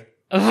just be like,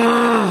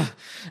 ugh,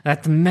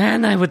 that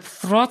man, I would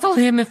throttle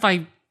him if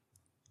I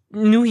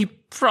knew he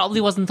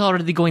probably wasn't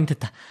already going to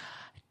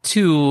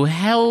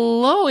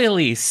hello,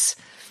 Elise.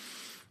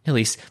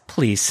 Elise,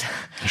 please.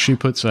 She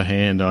puts a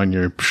hand on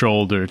your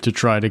shoulder to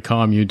try to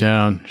calm you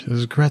down. She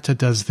says, Greta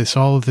does this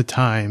all the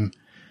time.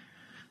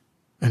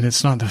 And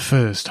it's not the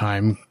first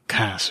time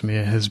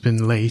Casimir has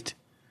been late.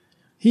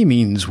 He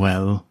means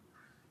well.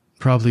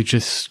 Probably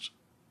just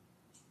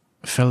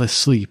fell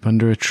asleep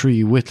under a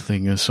tree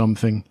whittling or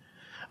something.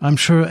 I'm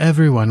sure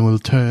everyone will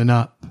turn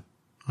up.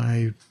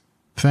 I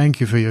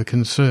Thank you for your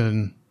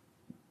concern.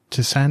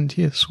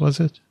 Tisantius, was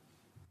it?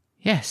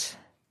 Yes.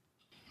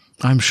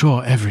 I'm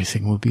sure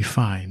everything will be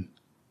fine.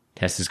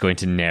 Tess is going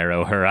to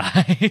narrow her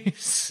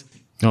eyes.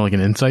 Oh, like an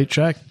insight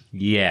check?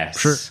 Yes.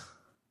 Sure.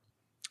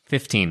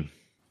 15.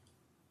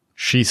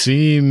 She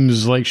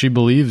seems like she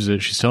believes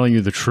it. She's telling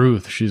you the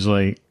truth. She's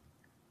like,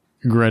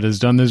 Greta's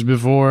done this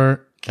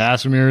before.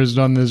 Casimir has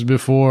done this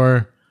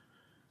before.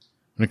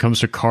 When it comes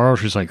to Carl,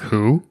 she's like,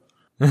 who?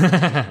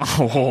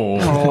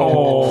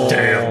 Oh,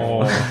 Damn.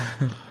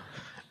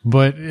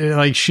 But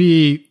like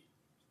she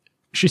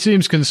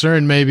seems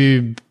concerned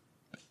maybe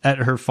at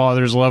her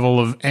father's level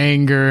of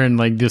anger and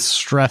like this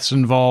stress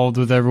involved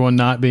with everyone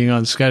not being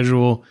on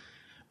schedule.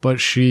 But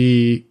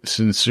she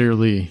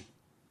sincerely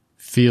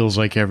feels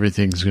like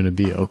everything's going to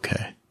be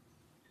okay.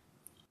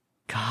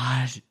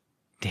 God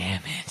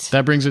damn it.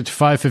 That brings it to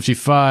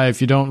 5:55.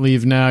 If you don't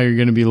leave now, you're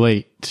going to be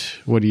late.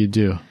 What do you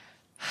do?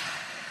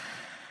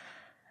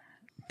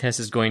 Tess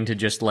is going to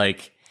just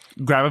like...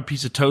 grab a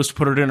piece of toast,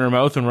 put it in her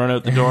mouth, and run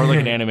out the door like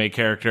an anime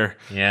character.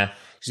 Yeah.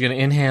 She's going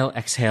to inhale,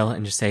 exhale,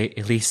 and just say,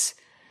 Elise,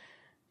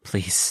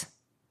 please.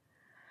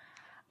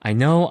 I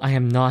know I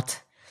am not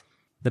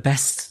the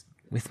best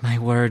with my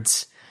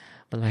words,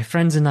 but my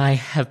friends and I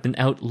have been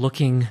out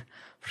looking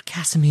for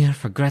Casimir,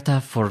 for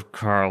Greta, for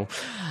Carl,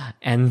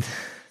 and...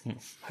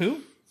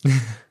 Who?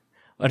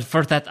 or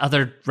for that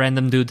other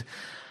random dude.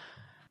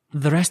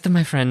 The rest of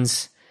my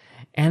friends,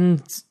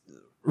 and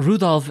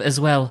Rudolph as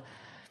well,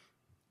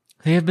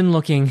 they have been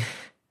looking.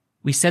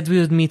 We said we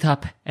would meet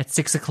up at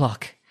 6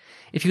 o'clock.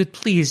 If you would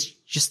please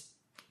just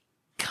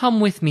come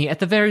with me. At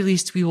the very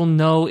least, we will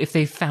know if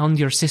they found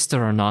your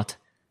sister or not.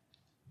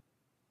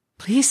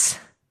 Please?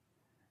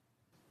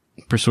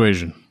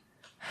 Persuasion.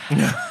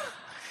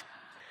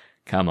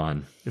 Come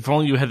on. If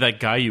only you had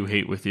that guy you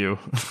hate with you.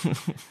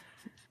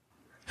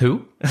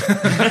 Who?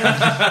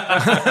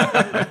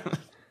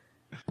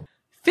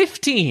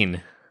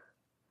 15.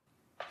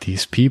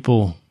 These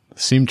people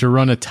seem to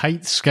run a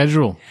tight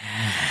schedule.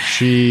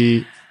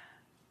 She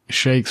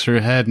shakes her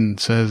head and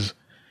says,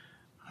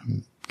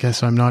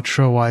 guess I'm not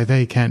sure why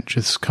they can't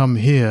just come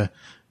here.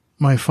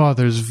 My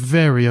father's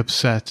very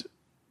upset.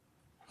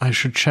 I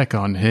should check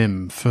on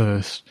him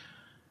first.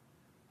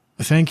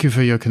 Thank you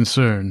for your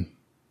concern.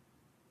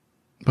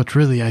 But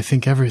really, I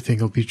think everything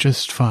will be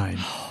just fine.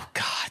 Oh,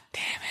 God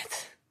damn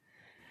it.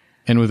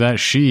 And with that,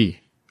 she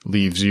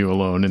leaves you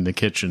alone in the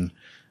kitchen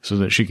so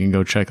that she can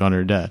go check on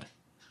her dad.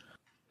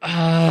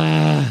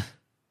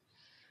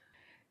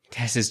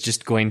 Tess is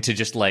just going to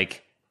just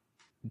like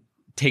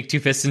take two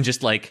fists and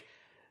just like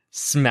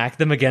smack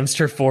them against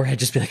her forehead.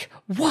 Just be like,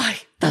 why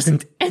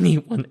doesn't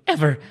anyone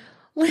ever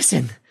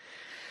listen?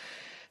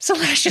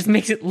 Celeste just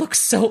makes it look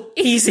so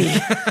easy.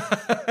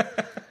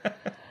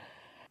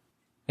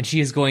 And she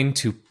is going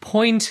to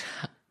point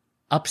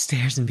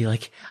upstairs and be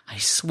like, I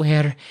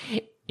swear,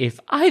 if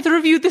either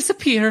of you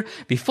disappear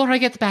before I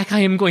get back,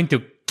 I am going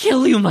to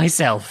kill you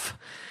myself.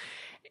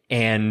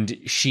 And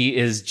she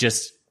is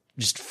just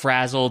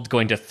frazzled,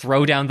 going to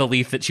throw down the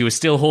leaf that she was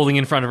still holding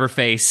in front of her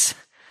face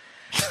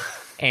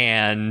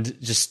and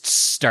just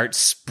start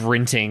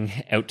sprinting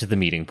out to the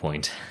meeting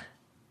point.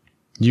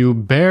 You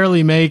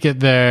barely make it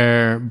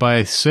there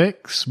by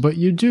 6, but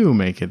you do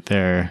make it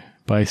there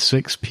by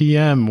 6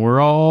 p.m.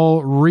 We're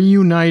all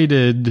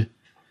reunited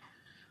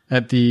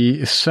at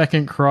the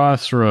second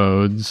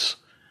crossroads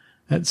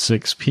at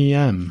 6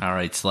 p.m. All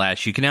right,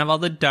 Slash, you can have all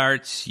the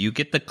darts. You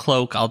get the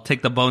cloak. I'll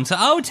take the bones.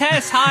 Oh,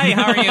 Tess, hi,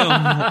 how are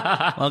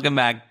you? Welcome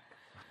back.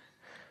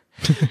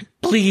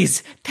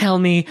 Please tell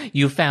me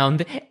you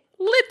found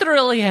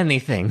literally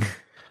anything.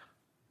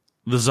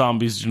 The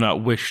zombies do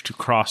not wish to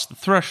cross the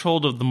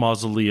threshold of the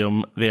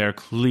mausoleum. They are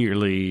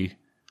clearly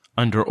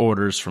under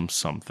orders from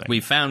something.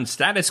 We found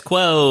status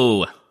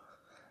quo.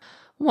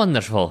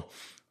 Wonderful.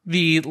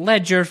 The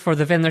ledger for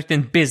the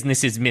Venerton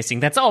business is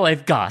missing. That's all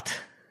I've got.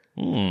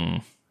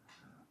 Now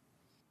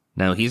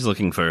he's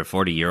looking for a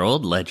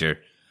 40-year-old ledger.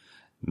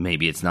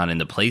 Maybe it's not in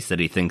the place that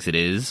he thinks it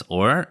is,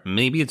 or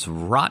maybe it's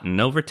rotten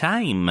over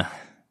time.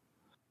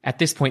 At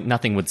this point,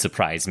 nothing would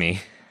surprise me.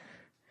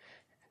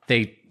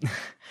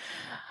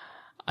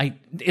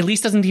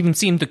 Elise doesn't even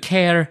seem to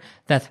care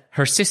that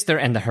her sister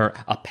and her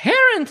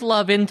apparent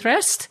love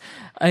interest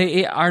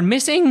are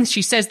missing.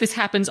 She says this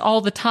happens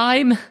all the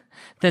time,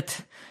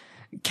 that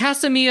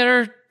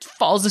Casimir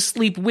falls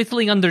asleep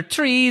whittling under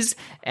trees,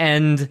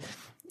 and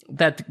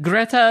that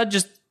Greta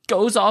just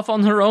goes off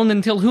on her own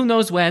until who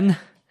knows when,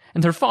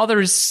 and her father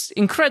is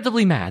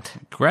incredibly mad.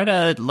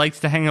 Greta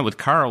likes to hang out with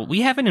Carl.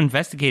 We haven't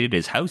investigated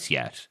his house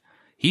yet.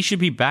 He should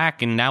be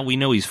back, and now we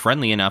know he's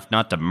friendly enough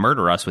not to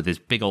murder us with his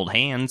big old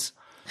hands.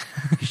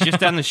 He's just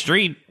down the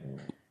street.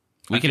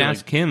 We can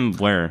ask him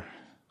where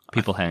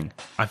people hang.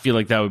 I feel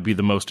like that would be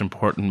the most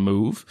important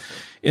move.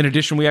 In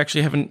addition, we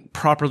actually haven't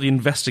properly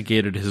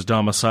investigated his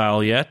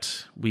domicile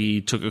yet.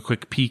 We took a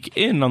quick peek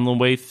in on the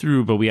way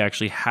through, but we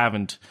actually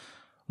haven't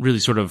really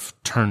sort of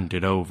turned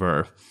it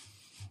over.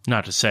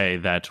 Not to say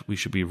that we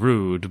should be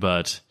rude,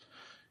 but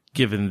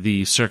given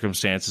the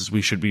circumstances,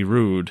 we should be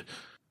rude.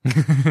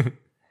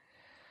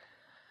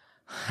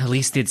 At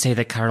least they'd say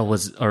that Carl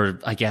was, or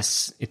I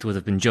guess it would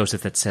have been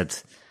Joseph that said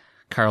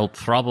Carl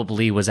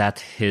probably was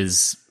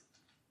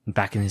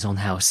back in his own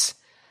house.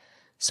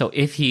 So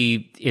if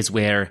he is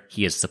where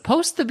he is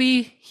supposed to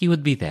be, he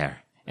would be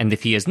there. And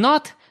if he is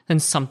not, then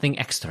something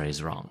extra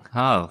is wrong.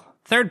 Oh,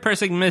 third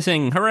person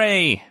missing.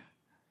 Hooray!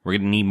 We're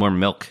going to need more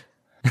milk.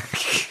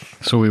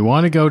 So we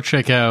want to go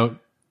check out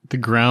the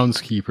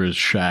groundskeeper's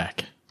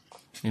shack.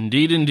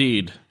 Indeed,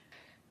 indeed.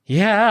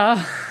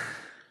 Yeah.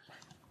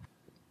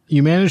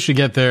 You managed to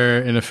get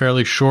there in a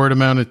fairly short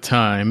amount of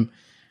time.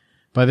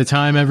 By the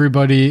time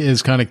everybody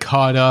is kind of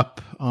caught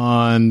up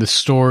on the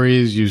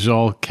stories, you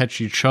all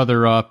catch each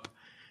other up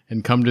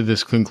and come to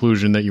this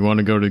conclusion that you want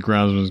to go to the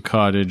groundsman's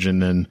cottage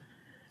and then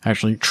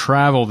actually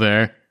travel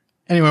there.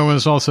 Anyway, when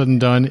it's all said and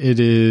done, it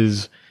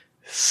is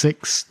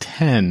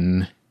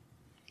 6:10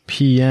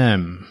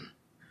 p.m.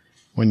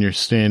 when you're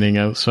standing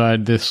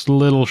outside this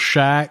little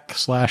shack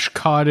 /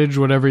 cottage,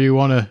 whatever you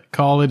want to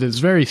call it. It's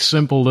a very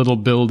simple little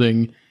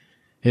building.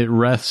 It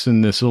rests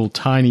in this little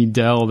tiny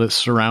dell that's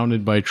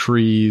surrounded by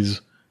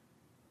trees.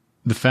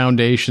 The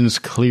foundation's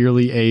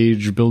clearly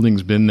aged.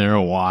 Building's been there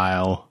a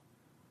while.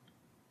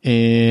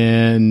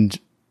 And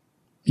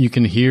you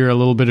can hear a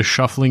little bit of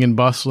shuffling and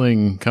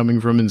bustling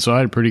coming from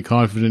inside. Pretty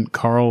confident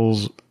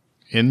Carl's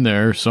in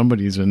there.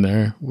 Somebody's in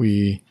there.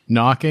 We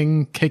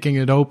knocking, kicking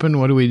it open?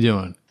 What are we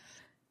doing?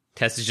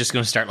 Tess is just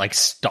going to start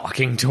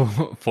stalking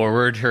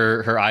forward.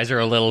 Her eyes are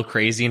a little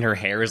crazy and her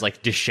hair is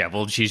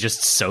disheveled. She's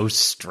just so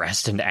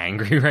stressed and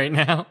angry right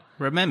now.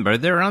 Remember,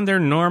 they're on their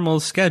normal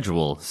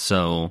schedule,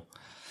 so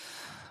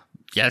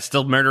yeah,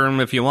 still murder him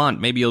if you want.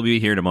 Maybe you'll be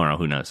here tomorrow.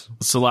 Who knows?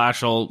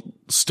 Slash will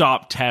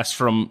stop Tess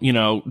from,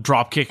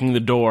 drop kicking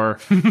the door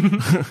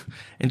and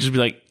just be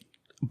like,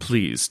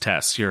 please,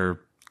 Tess,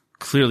 you're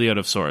clearly out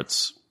of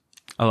sorts.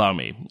 Allow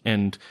me.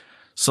 And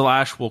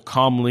Slash will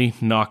calmly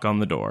knock on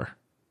the door.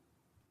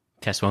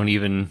 Tess won't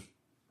even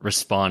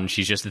respond.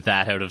 She's just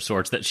that out of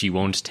sorts that she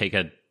won't take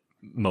a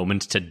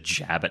moment to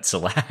jab at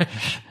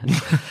Slash.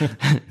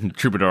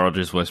 Troubadour will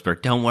just whisper,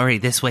 Don't worry,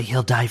 this way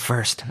he'll die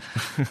first.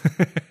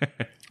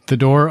 The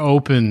door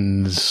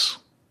opens.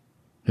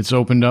 It's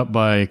opened up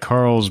by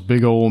Carl's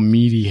big old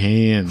meaty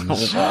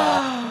hands.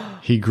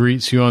 He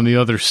greets you on the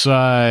other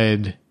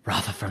side.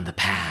 Rather from the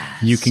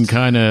past. You can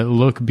kind of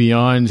look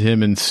beyond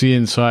him and see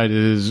inside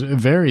his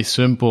very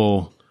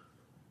simple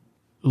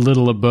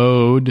little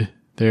abode.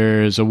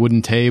 There's a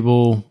wooden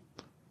table,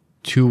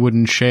 2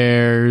 wooden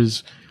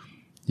chairs.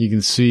 You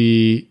can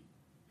see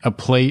a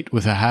plate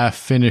with a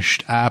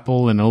half-finished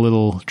apple and a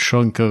little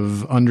chunk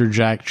of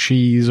underjack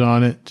cheese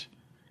on it.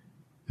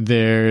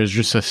 There's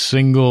just a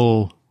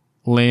single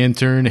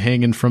lantern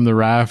hanging from the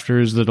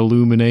rafters that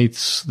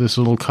illuminates this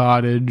little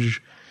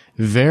cottage.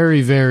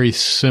 Very, very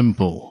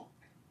simple.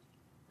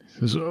 He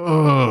says,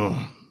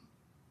 "Oh,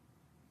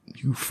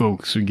 you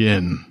folks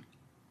again.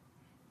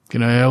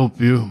 Can I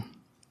help you?"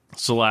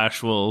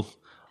 Slash will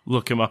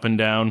look him up and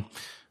down.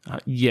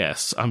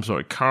 Yes, I'm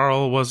sorry,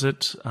 Carl, was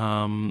it?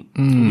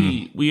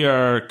 We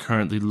are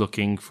currently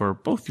looking for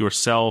both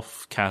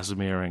yourself,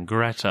 Casimir, and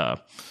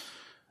Greta.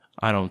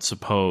 I don't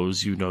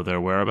suppose you know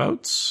their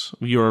whereabouts.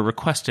 You're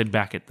requested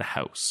back at the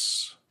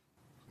house.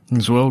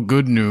 Well,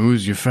 good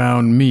news, you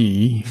found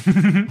me.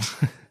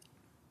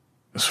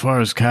 As far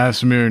as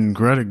Casimir and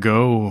Greta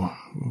go,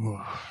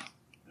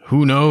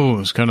 who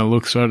knows? Kind of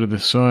looks out of the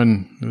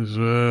sun. It's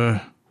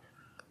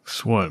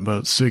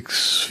about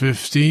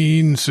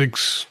 6:15,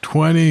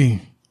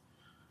 6:20?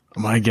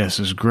 My guess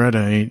is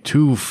Greta ain't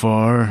too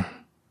far.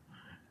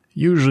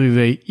 Usually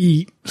they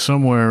eat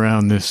somewhere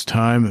around this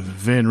time. The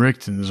Van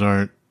Richtens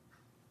aren't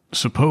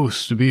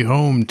supposed to be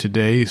home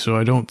today, so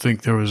I don't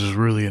think there was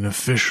really an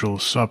official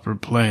supper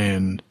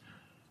planned.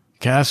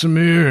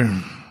 Casimir?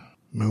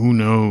 Who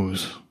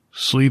knows?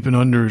 Sleeping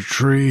under a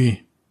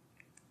tree?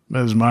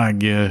 That's my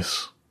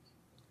guess.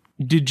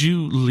 Did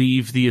you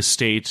leave the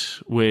estate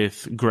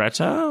with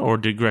Greta, or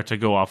did Greta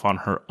go off on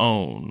her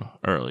own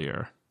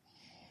earlier?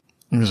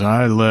 Because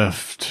I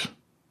left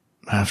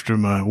after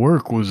my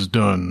work was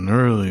done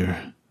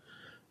earlier.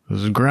 I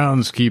was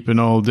groundskeeping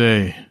all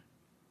day.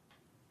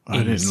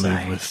 I didn't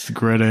live with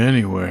Greta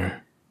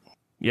anywhere.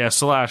 Yeah,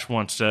 Slash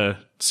wants to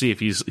see if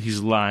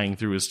he's lying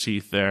through his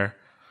teeth there.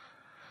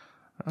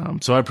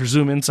 So I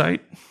presume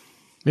insight?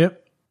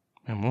 Yep.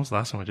 And when was the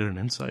last time I did an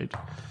insight?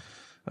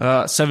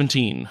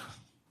 17.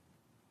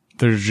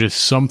 There's just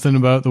something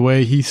about the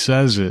way he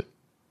says it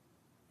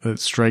that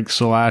strikes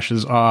Slash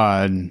as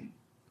odd.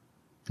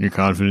 You're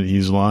confident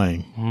he's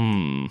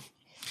lying.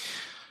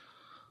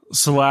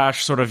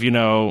 Slash sort of,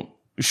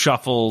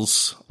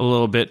 shuffles a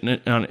little bit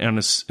in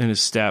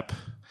his step.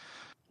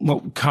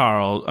 Well,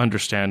 Carl,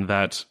 understand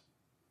that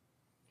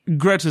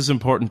Greta's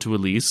important to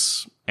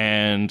Elise,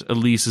 and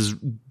Elise is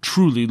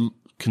truly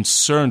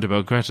concerned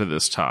about Greta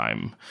this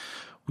time.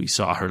 We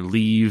saw her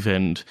leave,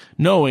 and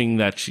knowing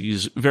that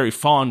she's very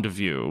fond of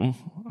you,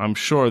 I'm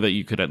sure that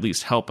you could at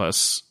least help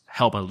us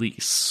help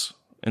Elise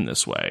in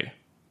this way.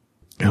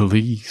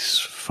 Elise,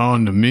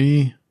 fond of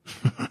me?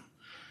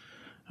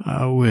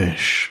 I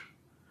wish.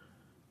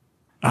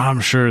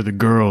 I'm sure the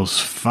girl's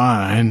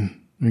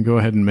fine. And go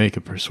ahead and make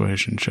a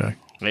persuasion check.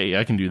 Hey,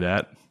 I can do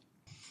that.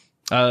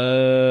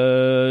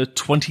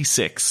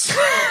 26.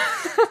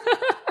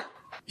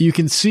 You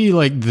can see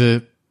like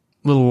the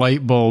little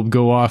light bulb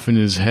go off in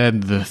his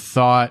head. The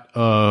thought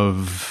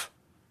of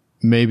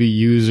maybe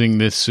using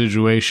this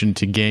situation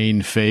to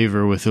gain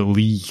favor with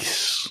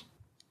Elise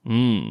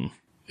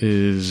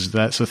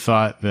that's a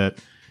thought that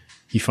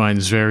he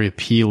finds very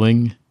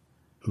appealing.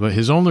 But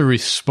his only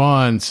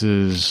response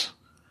is,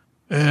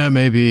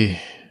 maybe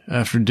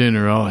after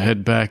dinner I'll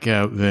head back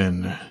out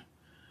then.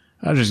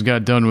 I just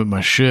got done with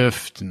my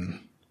shift and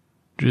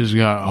just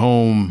got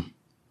home.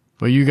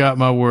 But you got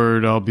my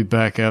word, I'll be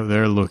back out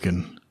there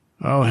looking.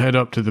 I'll head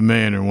up to the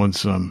manor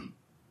once I'm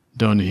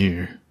done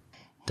here.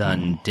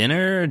 Done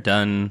dinner?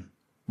 Done...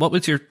 What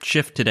was your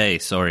shift today?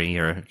 Sorry,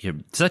 you're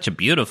such a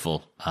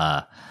beautiful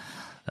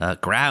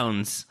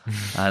grounds.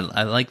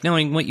 I like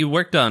knowing what you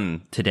worked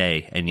on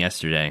today and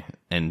yesterday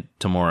and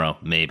tomorrow,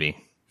 maybe.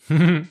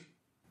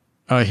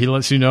 He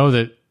lets you know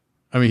that,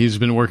 he's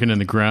been working in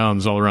the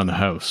grounds all around the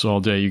house all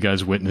day. You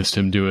guys witnessed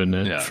him doing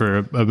it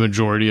for a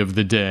majority of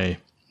the day.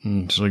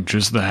 It's like,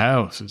 just the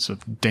house. It's a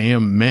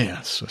damn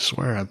mess. I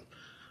swear I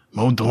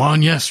mowed the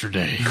lawn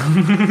yesterday.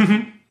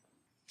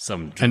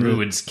 Some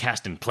druids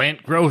casting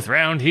plant growth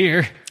round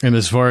here. And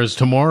as far as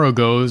tomorrow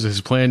goes,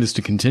 his plan is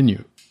to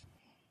continue.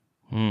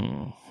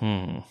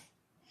 And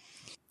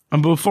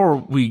before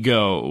we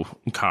go,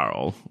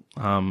 Carl,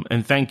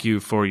 and thank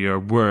you for your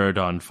word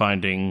on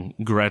finding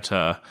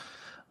Greta.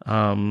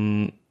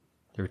 There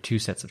were 2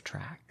 sets of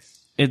tracks.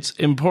 It's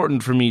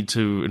important for me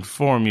to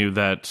inform you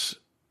that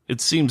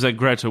it seems that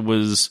Greta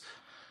was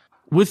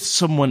with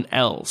someone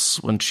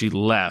else when she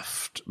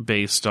left,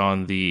 based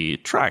on the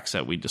tracks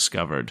that we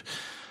discovered.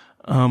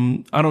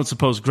 I don't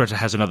suppose Greta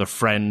has another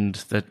friend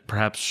that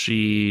perhaps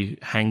she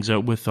hangs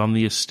out with on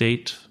the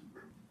estate?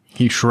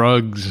 He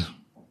shrugs.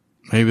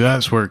 Maybe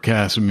that's where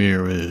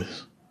Casimir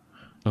is.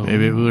 Oh.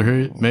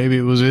 Maybe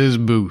it was his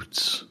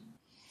boots.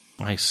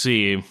 I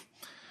see.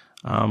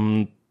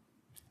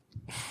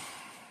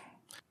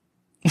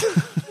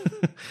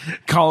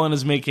 Colin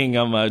is making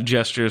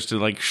gestures to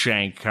like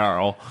shank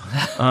Carl.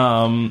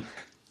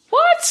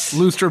 What?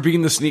 Lustra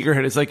being the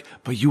sneakerhead is like,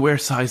 but you wear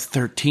size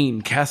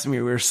 13.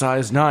 Casimir wears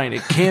size 9.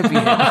 It can't be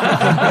him.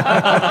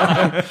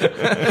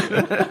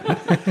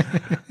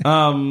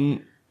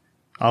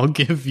 I'll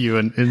give you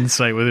an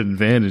insight with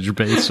advantage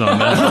based on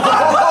that.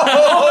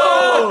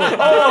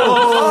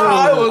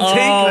 I will take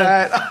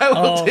that. I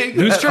will take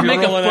that. Lustra,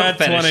 make a foot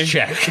fetish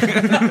check.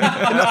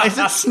 No, I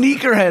said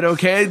sneakerhead,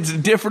 okay? It's a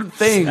different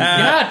thing.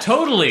 Yeah,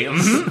 totally.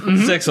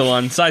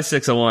 601, size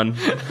 601.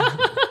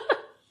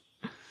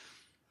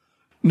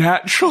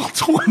 Natural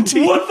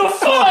 20. What the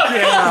fuck?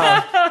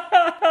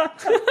 Yeah.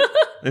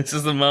 This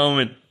is the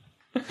moment.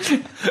 This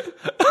is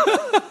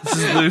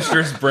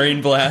Lustra's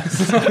brain blast.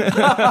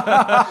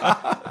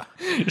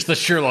 It's the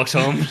Sherlock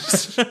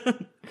Holmes.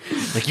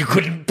 Like, you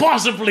couldn't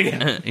possibly.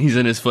 He's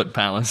in his foot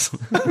palace.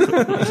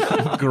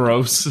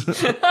 Gross.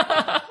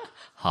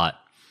 Hot.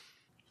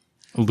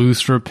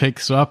 Lustra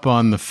picks up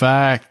on the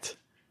fact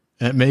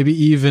that maybe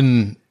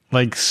even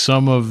like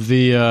some of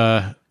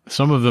the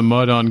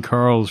mud on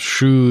Carl's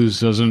shoes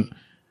doesn't.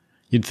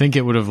 You'd think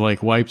it would have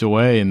like wiped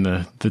away in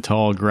the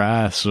tall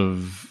grass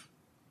of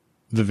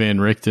the Van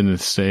Richten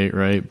estate,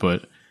 right?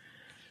 But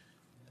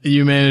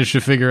you managed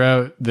to figure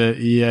out that,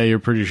 yeah, you're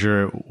pretty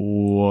sure it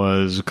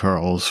was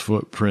Carl's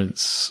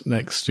footprints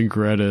next to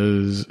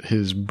Greta's.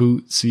 His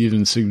boots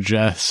even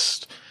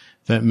suggest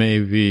that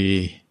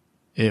maybe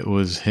it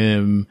was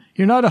him.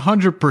 You're not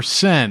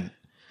 100%,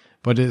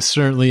 but it's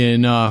certainly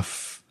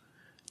enough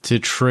to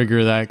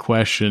trigger that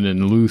question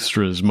in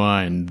Lustra's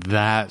mind.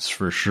 That's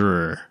for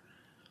sure.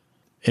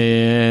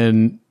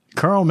 And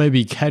Carl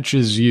maybe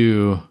catches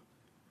you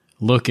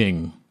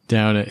looking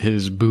down at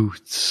his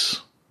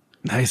boots.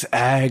 Nice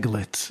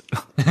aglet.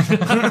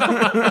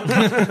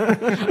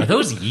 Are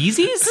those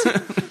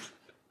Yeezys?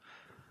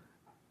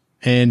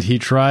 And he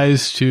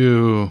tries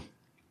to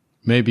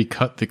maybe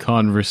cut the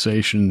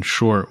conversation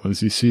short once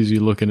he sees you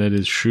looking at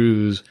his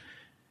shoes.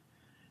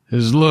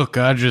 Says, look,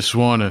 I just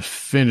want to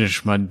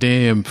finish my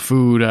damn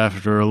food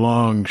after a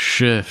long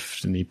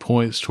shift. And he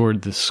points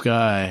toward the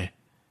sky.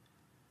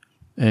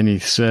 And he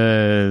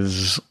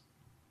says,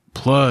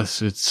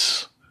 plus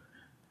it's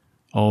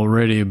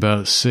already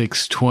about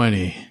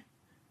 6:20.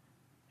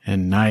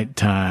 And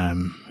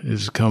nighttime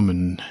is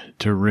coming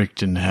to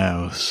Richten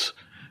House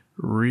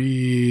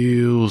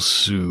real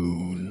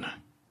soon.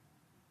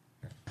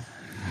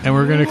 And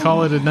we're going to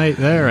call it a night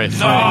there, I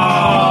think.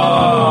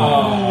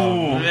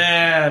 Oh,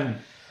 man.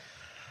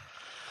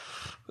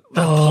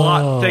 The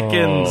plot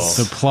thickens.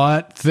 The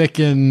plot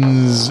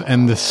thickens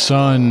and the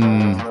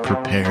sun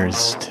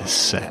prepares to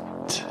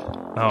set.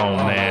 Oh,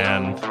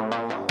 man.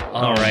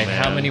 All right,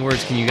 how many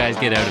words can you guys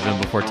get out of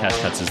him before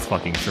Tess cuts his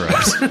fucking throat?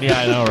 Yeah,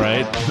 I know,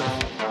 right?